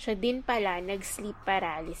 siya din pala nag-sleep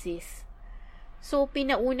paralysis. So,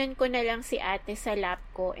 pinaunan ko na lang si ate sa lap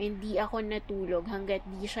ko and di ako natulog hanggat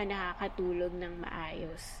di siya nakakatulog ng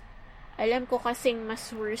maayos. Alam ko kasing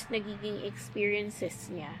mas worse nagiging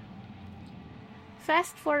experiences niya.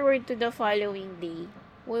 Fast forward to the following day,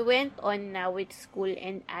 we went on na with school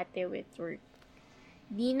and ate with work.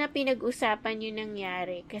 Di na pinag-usapan yung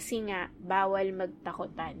nangyari kasi nga bawal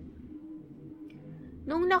magtakutan.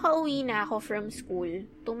 Nung nakauwi na ako from school,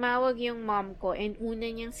 tumawag yung mom ko and una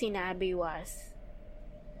niyang sinabi was,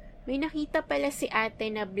 may nakita pala si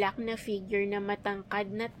ate na black na figure na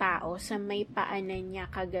matangkad na tao sa may paanan niya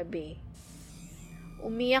kagabi.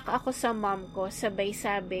 Umiyak ako sa mom ko sabay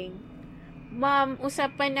sabing, Ma'am,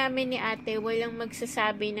 usapan namin ni ate walang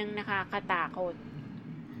magsasabi ng nakakatakot.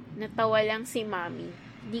 Natawa lang si Mommy.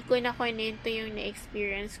 Di ko na kwento yung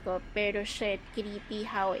na-experience ko pero shit, creepy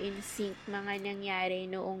how in sync mga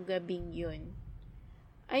nangyari noong gabing yun.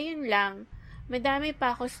 Ayun lang, Madami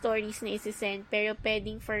pa ako stories na isisend pero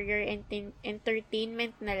pwedeng for your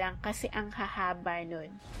entertainment na lang kasi ang hahaba nun.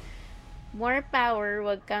 More power,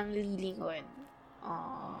 wag kang lilingon.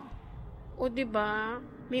 O diba?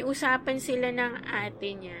 May usapan sila ng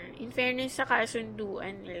ate niya. In fairness sa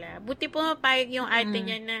kasunduan nila. Buti pumapayag yung ate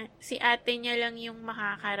niya na si ate niya lang yung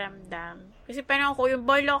makakaramdam. Kasi parang ako, yung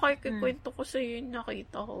bala kayo kikwento ko sa'yo yung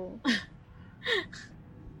nakita ko.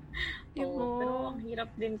 Diba? Pero ang hirap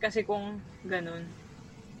din kasi kung ganun.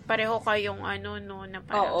 Pareho kayong na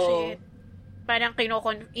parang shit. Parang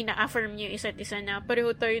ina-affirm niyo isa't isa na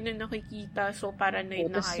pareho tayo na nakikita. So, para na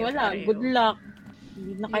yun na kayo wala, pareho. good luck.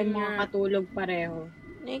 Hindi na kayo makakatulog pareho.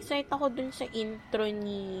 Na-excite ako dun sa intro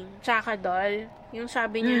ni Chaka Doll. Yung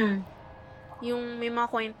sabi niya, yung may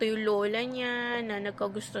mga kwento yung lola niya na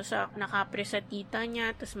nagkagusto nakapre sa tita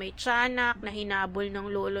niya, tapos may tiyanak na hinabol ng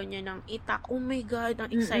lolo niya ng itak. Oh my God,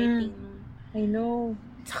 ang exciting. I know.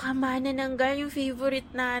 Saka Manananggal yung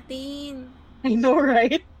favorite natin. I know,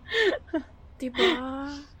 right? Diba?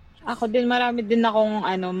 Ako din, marami din akong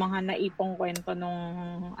mga naipong kwento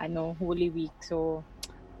nung Holy Week. So,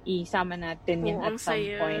 isama natin yan at some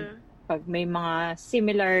point. Pag may mga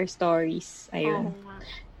similar stories. Ayun.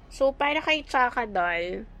 So, para kay Chaka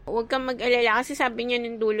Doll, huwag kang mag-alala kasi sabi niya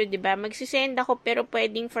nung dulo, diba? Magsisend ako pero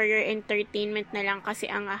pwedeng for your entertainment na lang kasi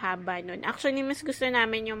ang ahaba nun. Actually, mas gusto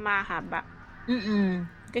namin yung mahaba.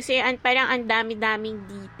 Kasi parang ang dami-daming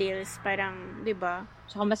details. Parang, diba?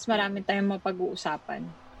 Saka mas marami tayong mapag-uusapan.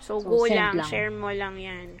 So go lang, share mo lang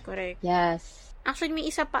yan. Correct. Yes. Actually, may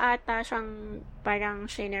isa pa ata siyang parang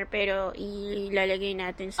share pero ilalagay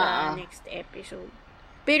natin sa next episode.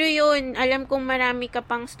 Pero yun, alam kong marami ka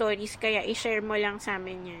pang stories, kaya i-share mo lang sa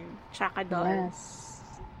amin yan. Chaka Doll. Yes.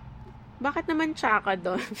 Bakit naman Chaka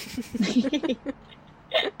Doll?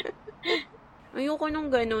 Ayoko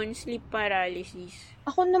nung ganun, sleep paralysis.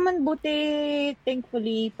 Ako naman buti,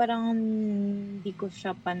 thankfully, parang hindi ko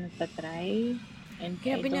siya pa natatry. And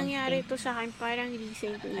kaya nangyari to sa akin, parang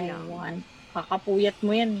recently lang. Kakapuyat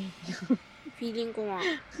mo yan. Feeling ko nga.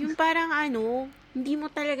 Yung parang hindi mo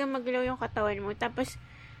talaga maglaw yung katawan mo. Tapos,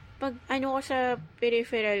 pag ko sa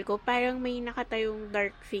peripheral ko, parang may nakatayong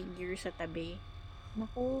dark figure sa tabi.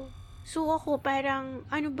 Naku. So ako, parang,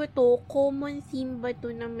 ba to? Common theme ba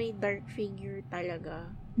to na may dark figure talaga?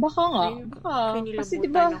 Baka nga. Kasi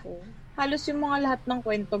diba, halos yung mga lahat ng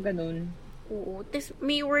kwento ganun. Oo. Tapos,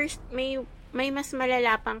 may mas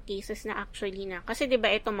malala pang cases na actually na. Kasi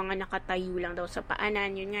diba, ito mga nakatayo lang daw sa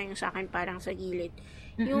paanan. Yun nga, yung sa akin parang sa gilid.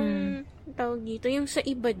 Yung, tawag dito, yung sa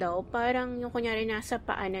iba daw, parang yung kunyari nasa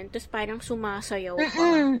paanan, tapos parang sumasayaw pa.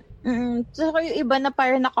 Saka yung iba na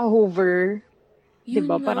parang naka-hover.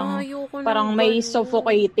 Diba? Parang may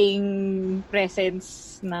suffocating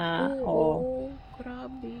presence na, Oo,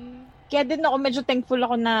 grabe. Kaya din ako, medyo thankful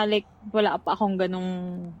ako na like, wala pa akong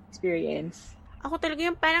ganong experience. Ako talaga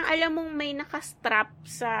yung parang alam mong may nakastrap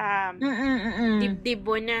sa dibdib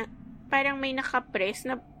mo na parang may nakapress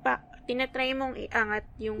na tinatry mong iangat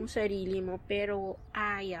yung sarili mo pero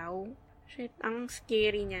ayaw. Shit, ang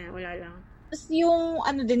scary niya. Wala lang. Tapos yung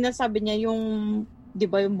din na sabi niya, yung di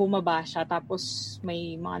ba yung bumaba siya tapos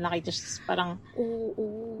may mga nakita siya parang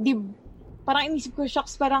parang inisip ko,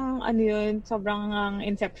 shocks, parang yun, sobrang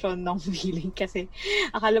inception ng feeling kasi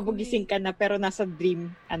akala mo gising ka na pero nasa dream,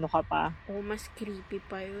 ka pa. Mas creepy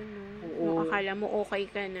pa yun, no? Akala mo okay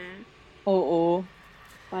ka na. Oo.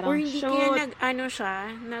 Parang, or hindi kaya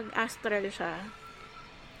nag-astral siya.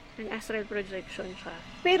 Nag-astral projection siya.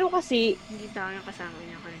 Pero kasi, hindi tayo yung kasama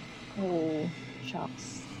niya kayo. Oo.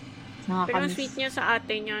 Shocks. Pero sweet niya sa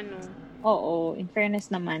ate niya, no? Oo. In fairness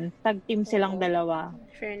naman, tag-team silang dalawa.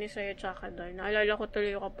 Fairness sa'yo, Chaka Doll. Naalala ko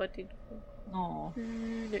tuloy yung kapatid ko. Oo.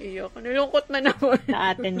 Naiyak. Nalungkot na naman. Sa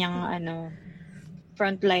atin yung,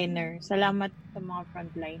 frontliner. Salamat sa mga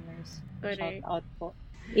frontliners. Correct. Shout out po.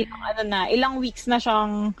 Ilang weeks na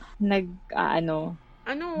siyang 1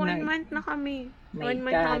 month na kami. 1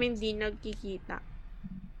 month na kami hindi nagkikita.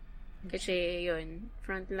 Kasi, yun,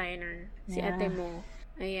 frontliner. Si ate mo.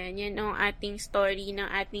 Ayan, yan ang ating story ng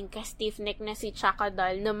ating ka-stiff-neck na si Chaka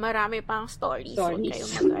Doll na marami pang stories. Huwag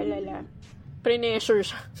kayong mag-alala. Pre-measure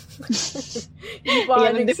siya. Hindi pa ka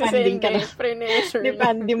nagsisend pre-measure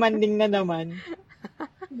na. Demanding na naman.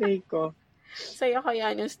 Deko. Saya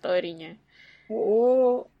kaya yung story niya.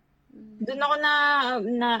 Oo. Doon ako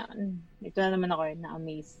ito na naman ako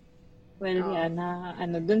na-amaze. Well,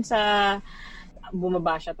 doon sa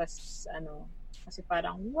bumaba siya, tas kasi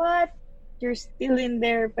parang, what? You're still in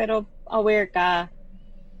there, pero aware ka.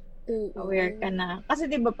 Aware ka na. Kasi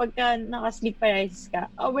diba, pagka naka-sleep paralysis ka,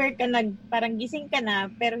 aware ka na, parang gising ka na,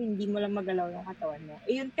 pero hindi mo lang magalaw yung katawan mo.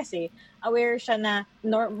 Yun kasi, aware siya na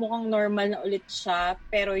mukhang normal na ulit siya,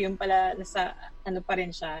 pero yung pala, nasa, pa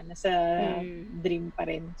rin siya, nasa dream pa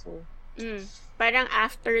rin. So, parang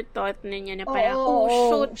afterthought na niya na parang,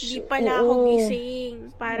 shoot, di pala ako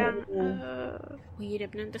gising. Parang,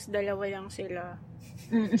 hirap nun, tas dalawa lang sila.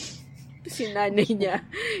 Si nanay niya.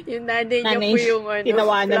 Yung nanay niya po yung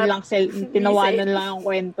tinawanan lang ang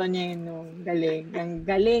kwento niya yun. Galing. Ang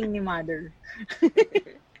galing ni mother.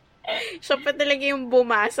 Siya pa talaga yung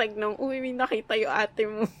bumasag nung, may nakita yung ate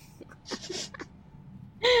mo.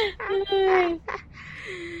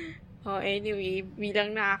 Anyway,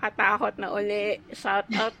 bilang nakakatakot na uli, shout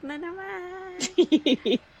out na naman.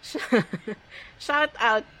 Shout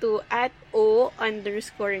out to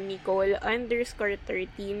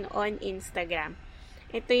 @o_Nicole_13 on Instagram.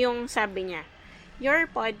 Ito yung sabi niya. Your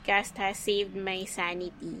podcast has saved my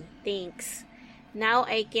sanity. Thanks. Now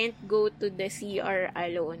I can't go to the CR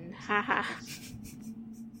alone. Haha.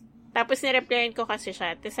 Tapos nireplyan ko kasi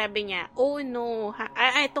siya. Tapos sabi niya, oh no.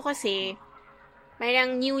 Ito kasi,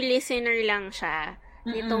 parang new listener lang siya.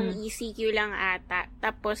 Nitong ECQ lang ata.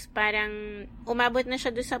 Tapos parang umabot na siya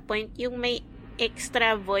doon sa point yung may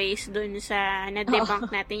extra voice doon sa na-debunk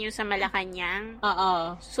natin yung sa Malacanang.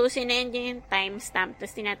 So, sinend niya yung timestamp.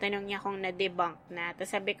 Tapos tinatanong niya kung na-debunk na. Tapos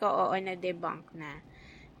sabi ko, oo, na-debunk na.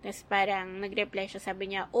 Tapos parang nag-reply siya. Sabi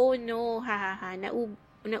niya, oh no, hahaha,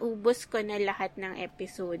 naubos ko na lahat ng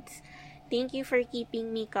episodes. Thank you for keeping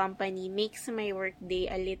me company. Makes my workday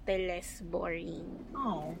a little less boring.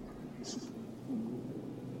 Oh.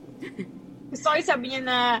 Sorry, sabi niya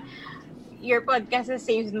na your podcast has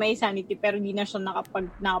saved my sanity pero hindi na siya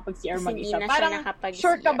nakapag-CR mag-isa. Parang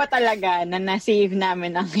sure ka ba talaga na na-save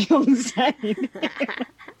namin ang iyong sanity?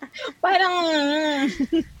 Parang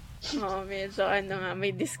medyo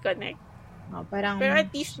may disconnect. Parang pero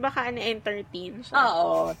at least baka na-entertain siya.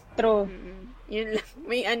 Oo, true. Yun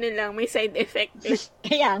lang, may side effect.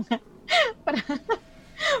 Kaya nga.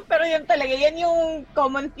 Pero yun talaga, yan yung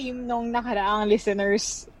common theme nung nakaraang listener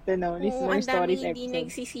stories episode. Hindi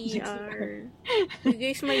nagsi-CR.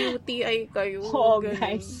 Guys, may UTI kayo.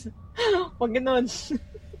 Guys. Huwag ganun.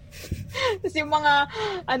 Tapos yung mga,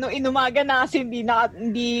 inumaga na kasi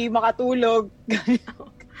hindi makatulog.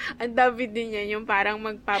 Ang dami din yan, yung parang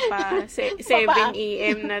magpapa 7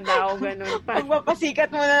 a.m. na daw, ganun pa. Magpapasikat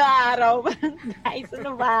mo na araw. Guys,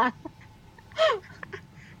 ano ba?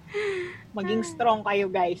 Maging strong kayo,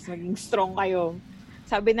 guys. Maging strong kayo.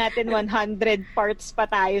 Sabi natin 100 parts pa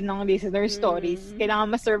tayo ng listener stories. Kailangan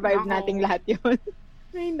ma-survive nating lahat yun.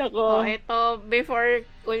 Ay, nako. Ito, before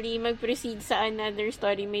uli mag-proceed sa another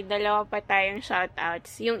story, may dalawa pa tayong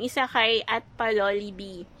shoutouts. Yung isa kay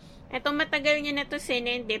 @paloliB. Ito, matagal niya na to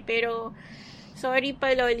sinende, pero sorry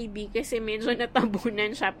PaloliB kasi medyo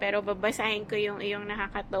natabunan siya, pero babasahin ko yung iyong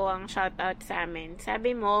nakakatuwang shoutout sa amin.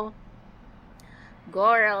 Sabi mo,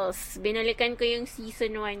 girls, binalikan ko yung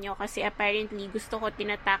season 1 nyo kasi apparently gusto ko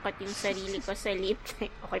tinatakot yung sarili ko sa late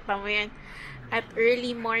night. Okay pa mo yan. At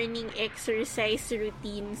early morning exercise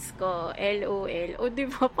routines ko. LOL. O, di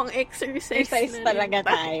ba pang exercise na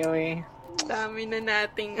talaga tayo eh. Dami na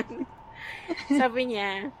nating sabi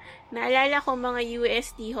niya, naalala ko mga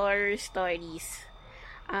UST horror stories.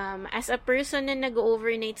 As a person na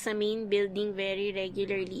nag-overnight sa main building very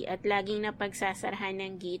regularly at laging napagsasarahan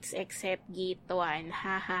ng gates except gate 1.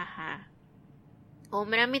 Ha ha ha.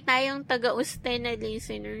 Marami tayong taga-Uste na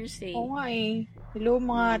listeners eh. Oo nga eh. Hello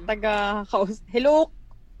mga Hello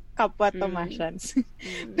kapwa Tomasians.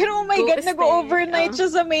 Pero oh my God, nag-overnight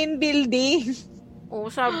siya sa main building.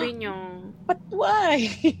 Sabi niyo. But why?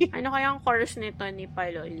 Ano kayang course nito ni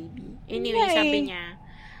Palolibi? Anyway, sabi niya,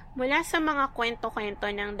 mula sa mga kwento-kwento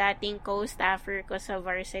ng dating co-staffer ko sa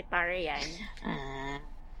Varsitarian,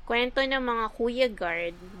 kwento ng mga Kuya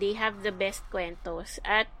Guard, they have the best kwentos.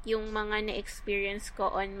 At yung mga na-experience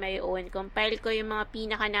ko on my own, compile ko yung mga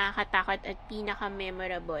pinaka-nakakatakot at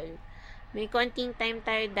pinaka-memorable. May konting time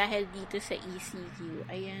tayo dahil dito sa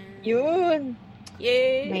ECQ. Ayan. Yun.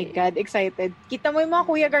 Yay! My God, excited. Kita mo yung mga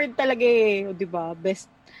Kuya Guard talaga eh. O, diba?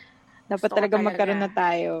 Best. Dapat talaga magkaroon na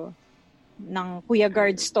tayo ng Kuya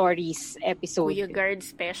Guard Stories episode. Kuya Guard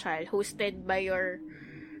Special. Hosted by your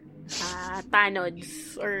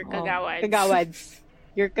Tanods or Kagawads. Kagawads.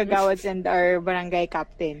 Your Kagawads and our barangay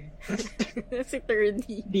captain. Si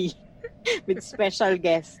 3D. With special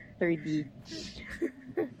guest, 3D.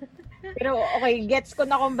 Pero okay, gets ko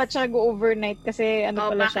na kung ba't siya go-overnight kasi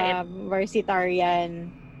pala bakit? siya, Varsitarian.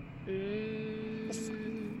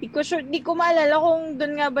 Di ko maalala kung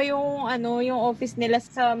doon nga ba yung yung office nila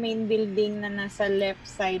sa main building na nasa left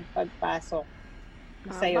side pagpasok.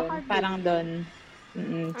 Basta yun, parang doon.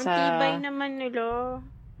 Ang tibay naman nila.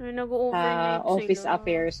 Nag-overnight sa office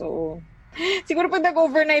affairs, oo. Siguro pag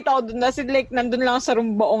nag-overnight ako doon, kasi like, nandun lang sa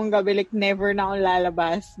room buong gabi, like, never na akong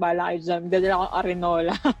lalabas. Bala kayo dyan, dadala akong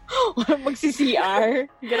arenola. Magsi-CR.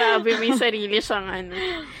 Grabe, may sarili siyang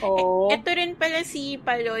Oo. Ito rin pala si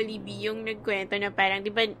Paloli B, yung nagkwento na parang,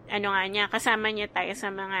 di ba, nga niya, kasama niya tayo sa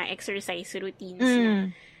mga exercise routines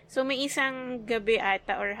niya. So, may isang gabi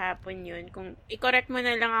ata or hapon yun. Kung i-correct mo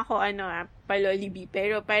na lang ako, Paloli B.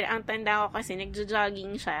 Pero parang ang tanda ko kasi,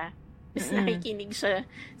 nagjo-jogging siya. Tapos nakikinig siya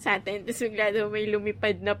sa atin. Tapos bigla daw may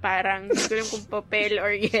lumipad na parang, hindi ko lang kung papel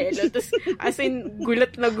or yelo. Tapos, as in,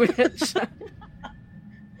 gulat na gulat siya.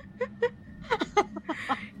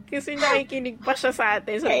 Kasi nakikinig pa siya sa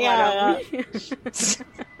atin. So, parang,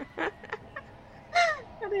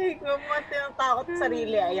 kung mo tinatakot sa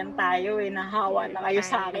sarili, ayan tayo nahawa na kayo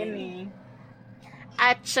sa akin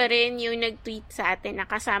At siya rin yung nag-tweet sa atin na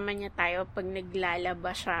kasama niya tayo pag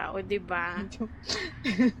naglalaba siya. O, diba?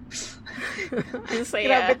 Ang saya.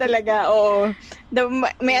 Grabe talaga, oo.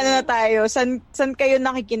 May na tayo. San kayo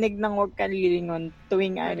nakikinig ng Huwag Kang Lilingon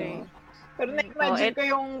tuwing Pero na-imagine ko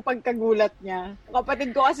yung pagkagulat niya.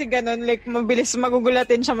 Kapatid ko kasi ganun, like, mabilis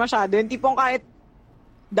magugulatin siya masyado. Yung tipong kahit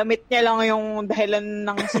damit niya lang yung dahilan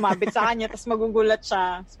ng sumabit sa kanya, tapos magugulat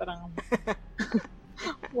siya. Tapos parang,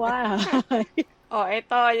 wow.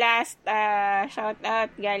 Ito, last shout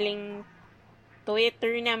out galing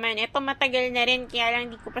Twitter naman. Ito matagal na rin, kaya lang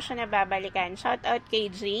di ko pa siya nababalikan. Shout out kay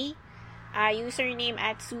Jay. Username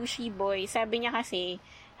 @sushiboy. Sabi niya kasi,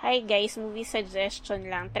 hi guys, movie suggestion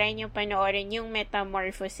lang. Try niyo panoorin yung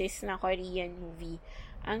Metamorphosis na Korean movie.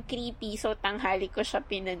 Ang creepy, so tanghali ko siya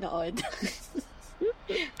pinanood.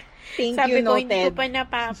 Sabi ko, noted. hindi ko pa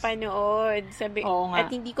napapanood. At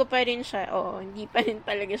hindi ko pa rin siya, hindi pa rin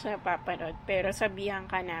talaga siya napapanood. Pero sabihan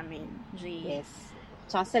ka namin, Jay. Yes.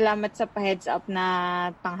 Tsaka salamat sa pa-heads up na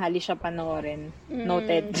tanghali siya panoorin.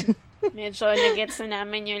 Noted. Medyo nagets na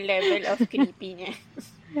namin yung level of creepy niya.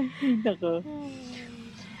 Ako.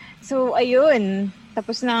 So, ayun.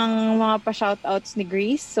 Tapos ng mga pa-shoutouts ni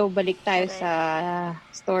Grace. So, balik tayo sa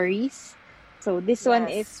stories. So, this one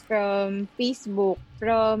is from Facebook,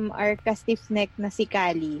 from our ka-stiff-neck na si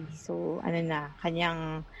Kali. So,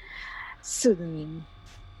 kanyang pseudonym.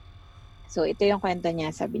 So, ito yung kwento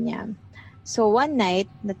niya, sabi niya. So, one night,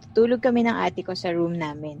 natutulog kami ng ate ko sa room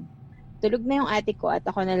namin. Tulog na yung ate ko at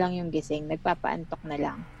ako na lang yung gising, nagpapaantok na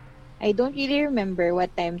lang. I don't really remember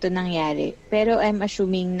what time to nangyari, pero I'm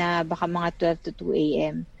assuming na baka mga 12 to 2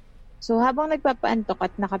 a.m. So, habang nagpapaantok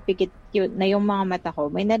at nakapikit na yung mga mata ko,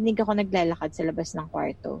 may narinig ako naglalakad sa labas ng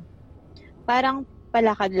kwarto. Parang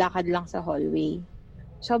palakad-lakad lang sa hallway.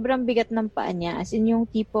 Sobrang bigat ng paa niya, as in yung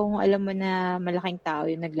tipong alam mo na malaking tao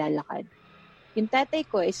yung naglalakad. Yung tatay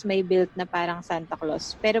ko is may build na parang Santa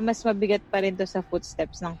Claus, pero mas mabigat pa rin to sa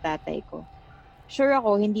footsteps ng tatay ko. Sure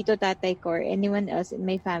ako, hindi to tatay ko or anyone else in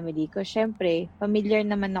my family, ko syempre, familiar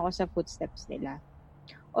naman ako sa footsteps nila.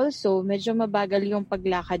 Also, medyo mabagal yung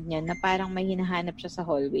paglakad niya na parang may hinahanap siya sa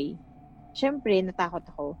hallway. Siyempre, natakot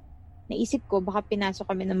ako. Naisip ko baka pinasok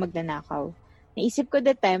kami ng magnanakaw. Naisip ko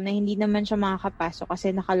that time na hindi naman siya makakapasok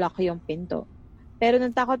kasi nakalock yung pinto. Pero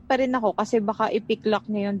natakot pa rin ako kasi baka i-picklock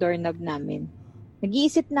niya yung doorknob namin.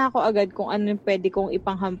 Nag-iisip na ako agad kung ano pwede kong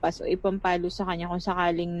ipanghampas o ipampalo sa kanya kung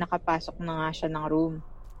sakaling nakapasok na nga siya ng room.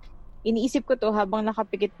 Iniisip ko to habang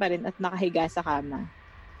nakapikit pa rin at nakahiga sa kama.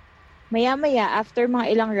 Maya-maya, after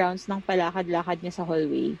mga ilang rounds ng palakad-lakad niya sa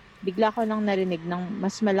hallway, bigla ko nang narinig ng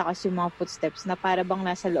mas malakas yung mga footsteps na para bang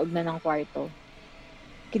nasa loob na ng kwarto.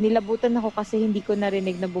 Kinilabutan ako kasi hindi ko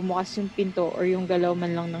narinig na bumukas yung pinto or yung galaw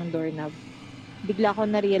man lang ng doorknob. Bigla ko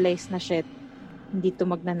na-realize na shit, hindi to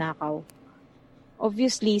magnanakaw.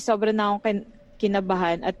 Obviously, sobra na akong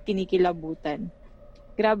kinabahan at kinikilabutan.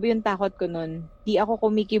 Grabe yung takot ko nun. Di ako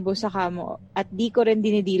kumikibo sa kamo at di ko rin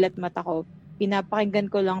dinidilat mata ko. Pinapakinggan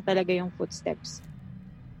ko lang talaga yung footsteps.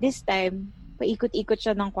 This time, paikot-ikot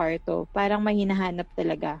siya ng kwarto, parang may hinahanap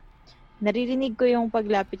talaga. Naririnig ko yung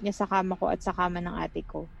paglapit niya sa kama ko at sa kama ng ate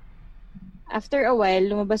ko. After a while,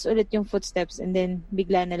 lumabas ulit yung footsteps and then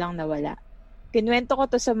bigla na lang nawala. Kinuwento ko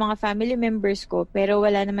to sa mga family members ko pero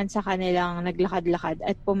wala naman sa kanilang naglakad-lakad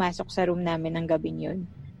at pumasok sa room namin ng gabing yun.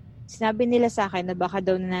 Sinabi nila sa akin na baka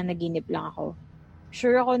daw nananaginip lang ako.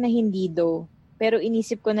 Sure ako na hindi daw. Pero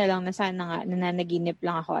inisip ko na lang na sana nga nananaginip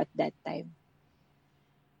lang ako at that time.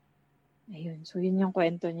 Ayun, so yun yung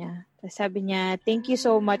kwento niya. Tapos sabi niya, thank you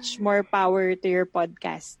so much, more power to your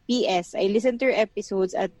podcast. P.S. I listen to your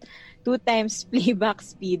episodes at 2 times playback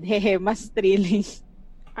speed. Hehe, mas thrilling.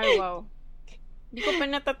 Ay, wow. Hindi ko pa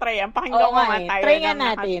natatry. Pakinggan ko nga tayo. Try nga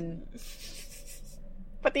natin.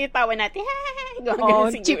 Pati yung tawa natin.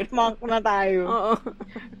 Chipmunk na tayo. Oo.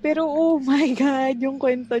 Pero, oh my God, yung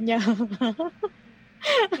kwento niya.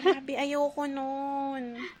 Grabe, ayoko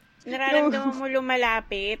nun. Nararamdaman mo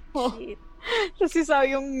lumalapit. Shit. Kasi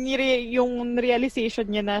yung realization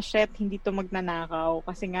niya na, shit, hindi to magnanakaw.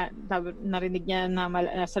 Kasi nga, narinig niya na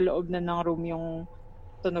nasa loob na ng room yung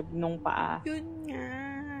tunog nung paa. Yun nga.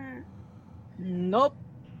 Nope.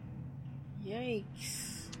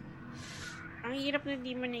 Yikes. Ang hirap na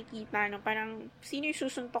di mo nakikita, no? Parang, sino yung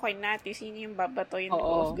susuntokin natin? Sino yung babatoyin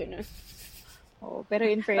ko? Ganun. Oo, pero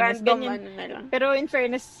in fairness, random ganyan. Ano na lang. Pero in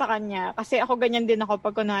fairness sa kanya, kasi ako ganyan din ako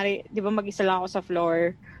pag kunwari, di ba mag-isa lang ako sa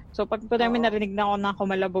floor. So pag kunwari narinig na ako na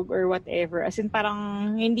kumalabog or whatever, as in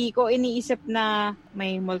parang hindi ko iniisip na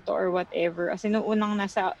may multo or whatever. As in, nung unang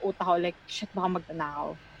nasa utak ko, like, shit, baka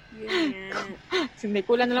magnanakaw. Hindi,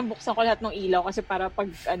 kulang na lang buksan ko lahat ng ilaw kasi para pag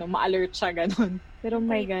ma-alert siya, ganun. Pero oh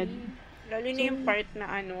my God. Lalo na yung part na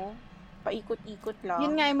paikot-ikot lang.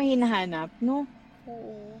 Yun nga yung may hinahanap, no?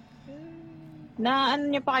 Oo. Na ano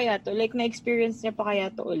niya pa kaya to? Like, na-experience niya pa kaya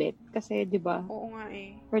to ulit? Kasi, di ba? Oo nga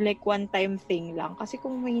eh. Or like, one-time thing lang. Kasi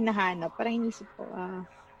kung may hinahanap, parang inisip ko,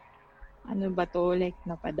 ano ba to? Like,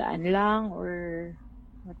 napadaan lang or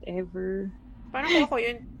whatever. Parang ako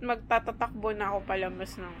yun, magtatatakbo na ako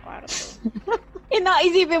palabas ng kwarto.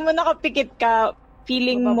 Isipin mo, nakapikit ka,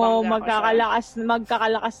 feeling mo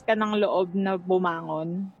magkakalakas ka ng loob na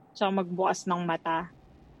bumangon, tsaka magbukas ng mata.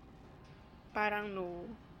 Parang no.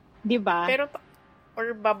 Di ba? Pero,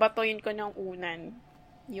 or babatoyin ko ng unan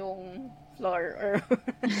yung floor or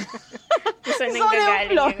kung saan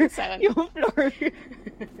nanggagaling yung sound. Yung floor.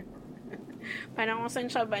 Parang kung saan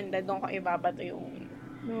siya banda, doon ko ibabato yung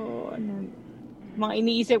mga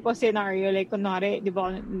iniisip ko scenario, like kunwari, di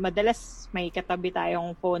ba, madalas may katabi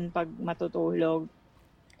tayong phone pag matutulog.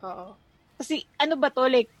 Oo. Kasi ano ba to,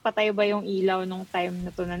 like patay ba yung ilaw nung time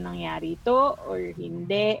na to na nangyari to or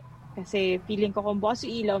hindi? Kasi feeling ko kung bukas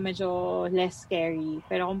yung ilaw, medyo less scary.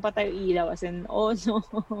 Pero kung patay yung ilaw, as in, oh no,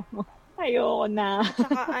 ayoko na.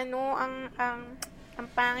 Saka ang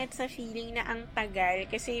pangit sa feeling na ang tagal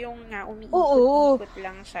kasi yung nga umiikot-ikot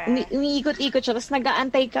lang siya. Umiikot-ikot siya, tapos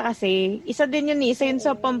nag-aantay ka kasi. Isa din yun, isa yun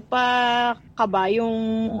sa pampakaba, yung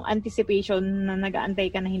anticipation na nag-aantay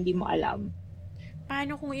ka na hindi mo alam.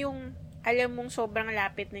 Paano kung yung alam mong sobrang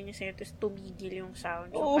lapit na niya sa'yo, tapos tumigil yung sound.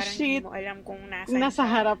 So, parang shit. hindi mo alam kung nasa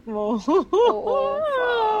harap mo. Oo.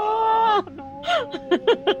 No.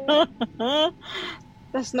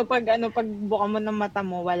 Tapos pag buka mo ng mata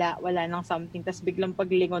mo, wala nang something. Tapos biglang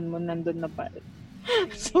paglingon mo, nandun na pa.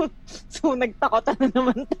 Okay. So nagtakot na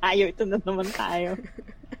naman tayo. Ito na naman tayo.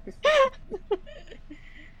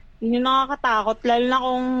 Yun yung nakakatakot. Lalo na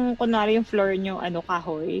kung kunwari yung floor nyo,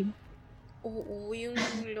 kahoy. Oo, yung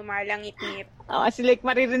lumalangit-ngit. Kasi like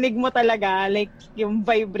maririnig mo talaga, like yung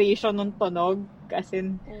vibration ng tunog.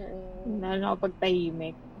 Kasi lalo na kapag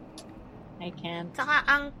tahimik. I can't. Saka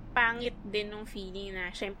ang pangit din ng feeling na,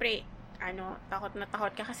 syempre, takot na takot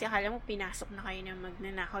ka kasi akala mo pinasok na kayo na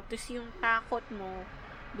magnanakaw. Tapos yung takot mo,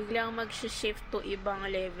 biglang mag-shift to ibang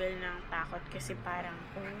level ng takot kasi parang,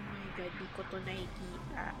 oh my God, di ko to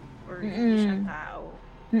nakikita. Or hindi siya tao.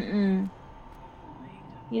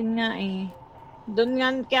 Yun nga eh. Doon nga,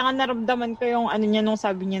 kaya nga naramdaman ko yung niya nung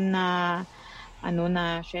sabi niya na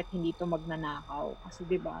shit, hindi to magnanakaw. Kasi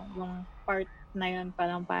diba, yung part na yun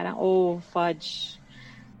parang fudge.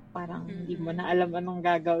 Parang hindi mo na alam anong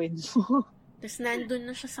gagawin mo. Tapos nandun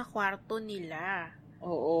na siya sa kwarto nila.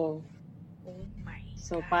 Oo. Oh my God.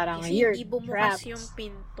 So parang kasi you're hindi bumukas trapped. yung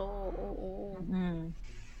pinto. Oo.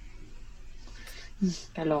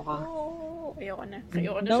 Kaloka. Oo. Ayoko na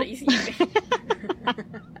sa isipin.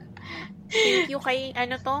 Thank you kay,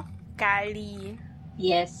 Kali.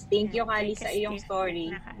 Yes, thank you, Kali, sa iyong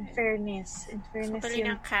story. In fairness so, tuloy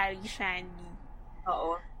ng Kali, Shani.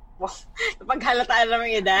 Oo. Wow. Napaghalataan lang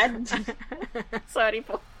yung edad. Sorry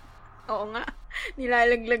po. Oo nga.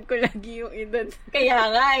 Nilalaglag ko lagi yung edad. Kaya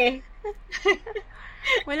nga eh.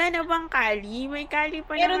 Wala na bang Kali? May Kali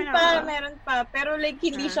pa naman ako. Meron pa. Pero like,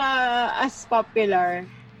 hindi siya as popular.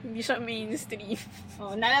 Hindi siya mainstream.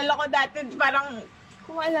 Naalala ko dati, parang,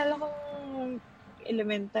 kung maalala ko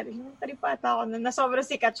elementary pa ata ako na sobrang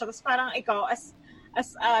sikat siya. Tapos parang ikaw, as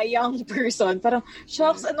a young person, parang,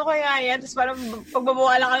 shocks, ano kaya yan? Tapos parang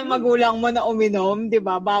pagbabawalan ka ng magulang mo na uminom, di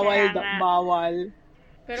ba? Bawal.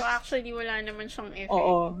 Pero actually, wala naman siyang effect.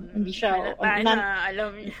 Oo, hindi siya.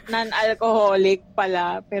 Alam niya. Non-alcoholic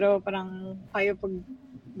pala. Pero parang, kayo pag,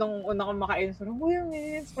 nung una ko makain, parang,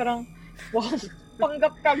 parang, wow,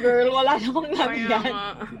 panggap ka girl, wala namang nangyari.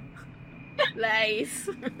 Lies.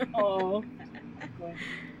 Oo.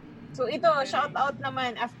 So ito, shout out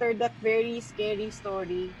naman after that very scary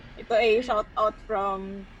story. Ito ay shout out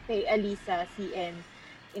from kay Alisa CN.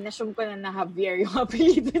 Inassume ko na Javier yung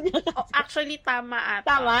apelido niya. Actually, tama ata.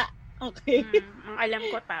 Tama? Okay. Ang alam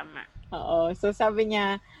ko tama. Oo. So sabi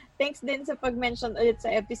niya, thanks din sa pag-mention ulit sa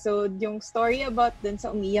episode, yung story about dun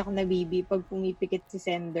sa umiyak na baby pag pumipikit si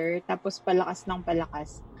sender, tapos palakas ng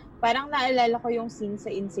palakas. Parang naalala ko yung scene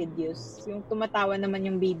sa Insidious, yung tumatawa naman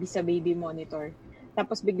yung baby sa baby monitor.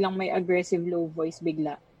 Tapos biglang may aggressive low voice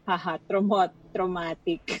bigla. Haha,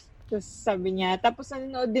 traumatic. Tapos sabi niya, tapos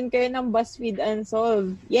nanonood din kayo ng BuzzFeed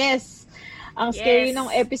Unsolved. Yes! Ang scary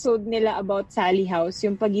ng episode nila about Sally House,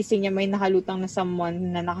 yung pagising niya may nakalutang na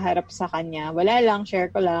someone na nakaharap sa kanya. Wala lang, share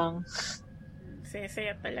ko lang.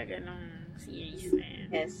 Saya talaga ng series na yan.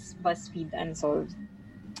 Yes, BuzzFeed Unsolved.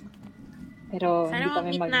 Pero sana hindi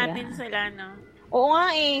kami mag-meet natin sila, no? Oo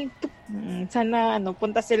nga eh. Sana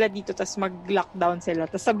punta sila dito tapos mag-lockdown sila.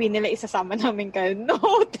 Tapos sabihin nila isasama namin kayo. No,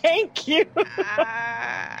 thank you.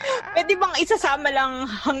 Pwede bang isasama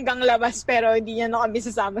lang hanggang labas pero hindi niya na kami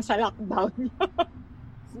sasama sa lockdown?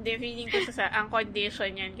 Hindi, feeling ko ang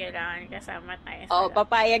condition yan, kailangan kasama tayo.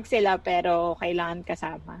 Papayag sila pero kailangan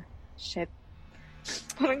kasama. Shit.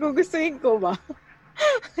 Parang gugustuhin ko ba?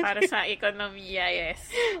 Para sa ekonomiya,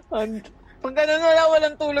 yes. Pag gano'n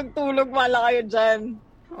walang tulog-tulog, wala kayo dyan.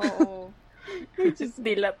 Oo. Just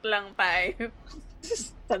dilat lang tayo.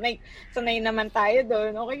 Sanay naman tayo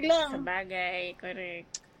doon. Okay lang. Sa bagay,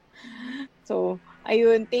 correct. So,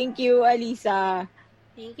 ayun. Thank you, Alisa.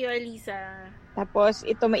 Thank you, Alisa. Tapos,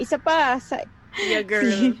 ito, may isa pa. Yeah,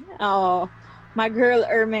 girl. Oo. My girl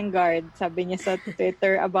Ermengarde. Sabi niya sa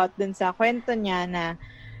Twitter about dun sa kwento niya na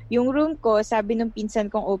yung room ko, sabi nung pinsan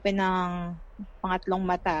kong open ng pangatlong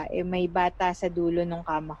mata, may bata sa dulo ng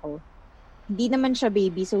kama ko. Hindi naman siya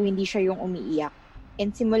baby, so hindi siya yung umiiyak.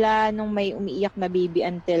 And simula nung may umiiyak na baby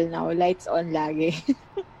until now, lights on lagi.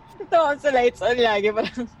 Ito, sa lights on lagi.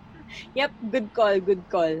 Parang, yep, good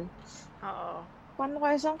call. Oo.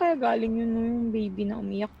 Saan kaya galing yun yung baby na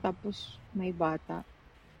umiiyak tapos may bata?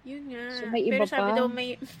 Yun nga. So, may iba pero sabi daw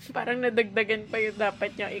parang nadagdagan pa yung dapat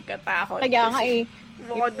niyang ikatakot. Kaya nga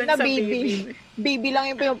bukod dun sa baby. Baby lang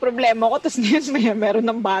yung problema ko, tapos ngayon meron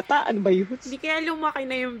ng bata. Ano ba yun? Hindi kaya lumaki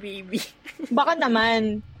na yung baby. Baka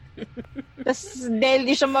naman. Tapos dahil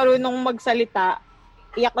di siya marunong magsalita,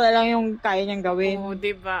 iyak na lang yung kaya niyang gawin. Oo,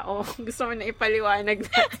 diba? Gusto mo na ipaliwanag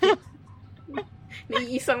natin.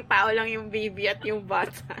 Iisang tao lang yung baby at yung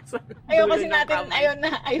bata. Ayaw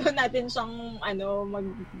natin siyang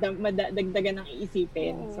madagdagan ng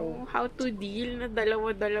iisipin. So, how to deal na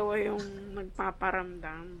dalawa-dalawa yung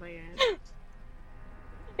nagpaparamdam ba yan?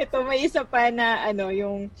 Ito, may isa pa na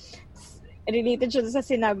yung related siya sa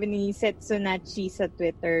sinabi ni Setsunachi sa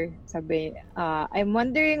Twitter. Sabi, I'm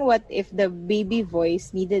wondering what if the baby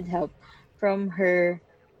voice needed help from her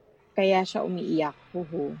kaya siya umiiyak.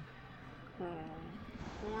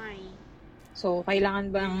 So,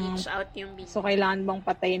 kailangan bang reach out yung baby. So, kailangan bang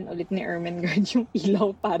patayin ulit ni Ermengarde yung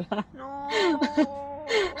ilaw para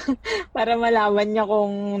para malaman niya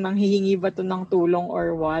kung nanghihingi ba to ng tulong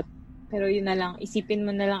or what. Pero yun na lang, isipin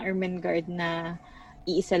mo na lang Ermengarde na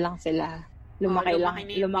iisa lang sila.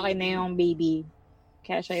 Lumaki na yung baby.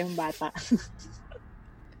 Kaya siya yung bata.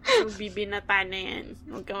 So, bibinata na yan.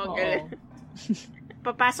 Huwag ka magalit.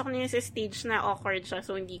 Papasok niya sa stage na awkward siya,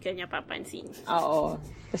 so hindi ka niya papansin. Oo.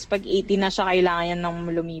 Tapos pag 18 na siya, kailangan niya nang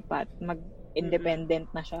lumipat. Mag-independent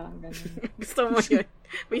na siya. Gusto mo yun?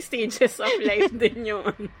 May stages of life din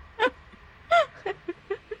yun.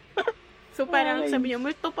 So parang sabi niya,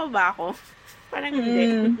 multo pa ba ako? Parang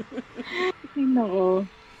hindi. Nako.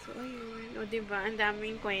 So ayun. O diba, ang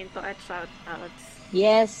daming kwento at shoutouts.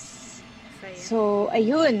 Yes. So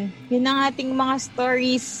ayun. Yun ang ating mga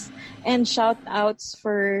stories and shoutouts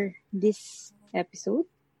for this episode.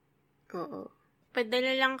 Oo.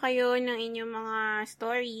 Padala lang kayo ng inyong mga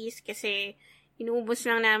stories kasi inuubos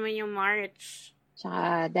lang namin yung March.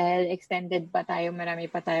 Tsaka dahil extended pa tayo,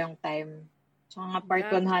 marami pa tayong time. Tsaka nga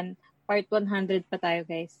part 100 pa tayo,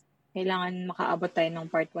 guys. Kailangan makaabot tayo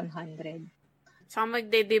ng part 100. Tsaka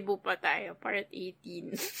magde-debut pa tayo, part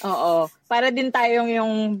 18. Oo. Para din tayong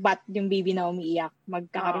yung baby na umiiyak.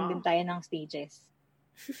 Magkakaroon din tayo ng stages.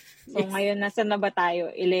 So, ngayon, nasa na ba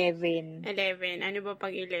tayo? 11. Ano ba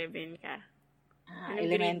pag 11 ka?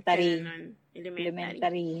 Elementary.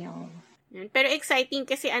 Elementary. Oh. Pero exciting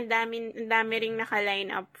kasi ang dami ring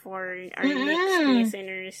naka-line up for our next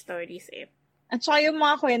listener stories. At saka yung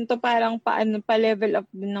mga kwento parang pa-level up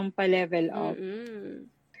din ng pa-level up.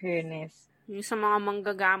 Fairness. Yung sa mga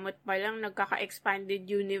manggagamot pa lang, nagkaka-expanded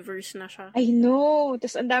universe na siya. I know.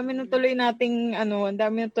 Tapos ang dami na tuloy nating,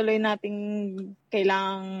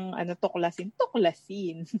 kailangang, tuklasin.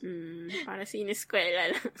 Para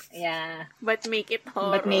siniskwela lang. Yeah. But make it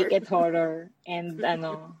horror. And,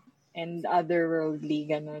 and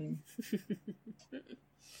otherworldly, ganun.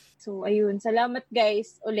 So, ayun. Salamat,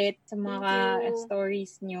 guys, ulit sa mga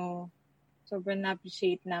stories nyo. Sobrang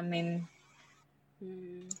na-appreciate namin.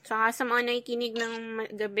 Saka sa mga nakikinig ng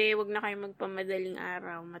gabi, wag na kayo magpamadaling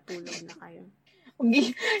araw. Matulog na kayo.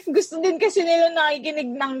 Gusto din kasi nila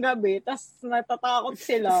nakikinig ng gabi, tas natatakot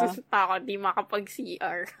sila. Takot, di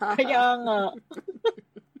makapag-CR. Kaya nga.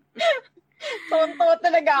 Tonto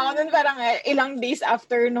talaga ako nun, parang ilang days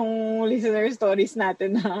after nung listener stories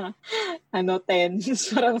natin na 10.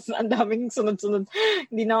 Parang ang daming sunod-sunod.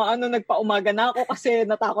 Hindi na nagpaumaga na ako kasi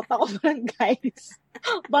natakot ako parang, guys.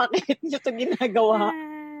 Bakit nyo ito ginagawa?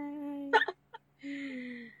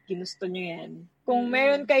 Ginusto nyo yan. Kung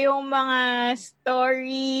meron kayong mga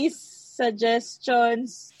stories,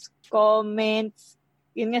 suggestions, comments,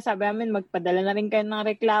 yun nga sabi namin, magpadala na rin kayo ng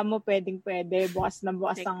reklamo, pwedeng-pwede, bukas na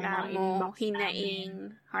bukas ang mga inbox.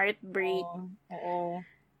 Hinaing, heartbreak. Oo.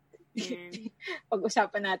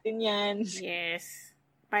 Pag-usapan natin yan. Yes.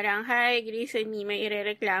 Parang, hi, Grace and me, may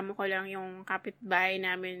irereklamo ko lang yung kapitbahay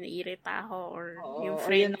namin na irita ako or yung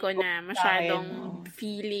friend ko na masyadong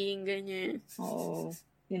feeling, ganyan. Oo.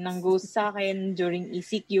 Yun ang ghost sa akin during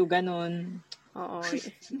ECQ, ganun. Oo.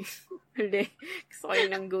 Hindi. Gusto ko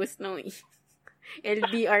yun ang ghost nung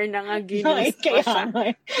LDR na nga ginost ko siya.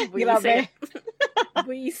 Grabe.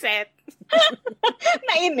 Buiset.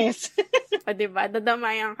 Nainis. O diba?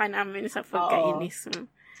 Dadamayan ka namin sa pagkainis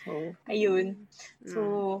mo. So, ayun. So,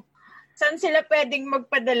 saan sila pwedeng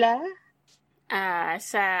magpadala?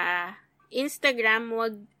 Sa Instagram,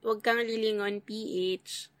 wag kang lilingon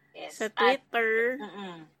PH. Yes. Sa Twitter,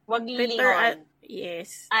 wag lilingon.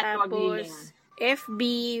 Yes. At tapos, wag lilingon. FB,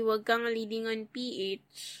 wag kang lilingon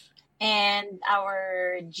PH. And our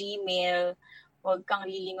Gmail, wag kang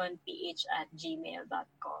lilingon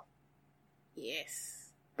ph@gmail.com. Yes.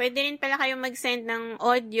 Pwede rin pala kayo mag-send ng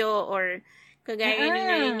audio or kagaya nung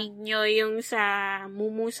narinig nyo yung sa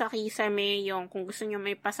Mumu sa Kisame, yung kung gusto nyo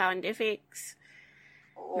may pa-sound effects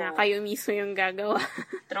na kayo mismo yung gagawa.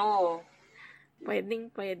 True.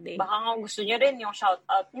 Pwede. Baka nga gusto nyo rin yung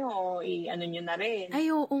shoutout nyo, i-ano nyo na rin. Ay,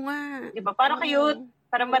 oo nga. Diba? Para cute.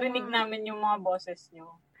 Para marinig namin yung mga boses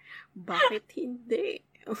nyo. Bakit hindi?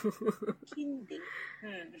 Hindi.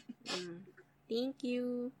 Thank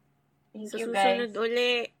you. Thank Sa you, susunod guys.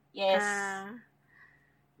 uli. Yes.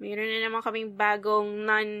 Mayroon na naman kaming bagong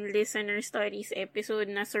non-listener stories episode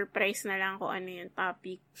na surprise na lang kung ano yung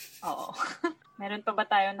topic. Oo. Meron pa ba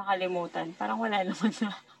tayo nakalimutan? Parang wala naman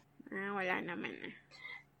na. Wala naman na.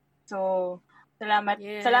 So, salamat.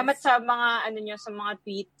 Yes. Salamat sa mga sa mga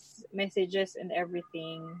tweets, messages, and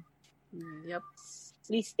everything. Yep.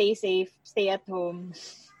 Please stay safe. Stay at home.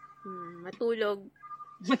 Matulog.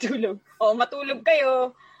 Matulog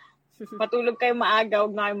kayo. Matulog kayo maaga.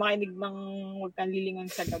 Huwag na kayo makinig huwag kang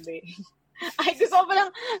lilingon sa gabi. Ay, gusto ko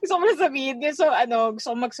lang sabihin. So,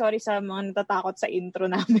 gusto ko mag-sorry sa mga natatakot sa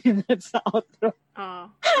intro namin at sa outro.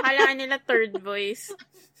 Akala nila third voice.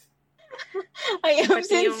 I am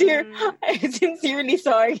sincerely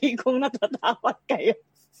sorry kung natatakot kayo.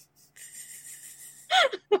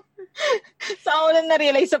 So, ako lang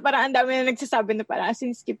na-realize parang ang dami na nagsasabi na parang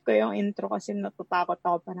skip ko yung intro kasi natatakot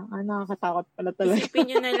ako. Parang, nakakatakot pala talaga. Isipin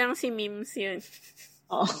nyo na lang si Mims yun.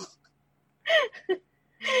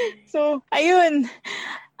 So, ayun.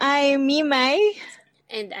 I'm Mimay.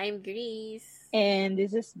 And I'm Grace. And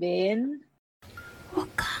this has been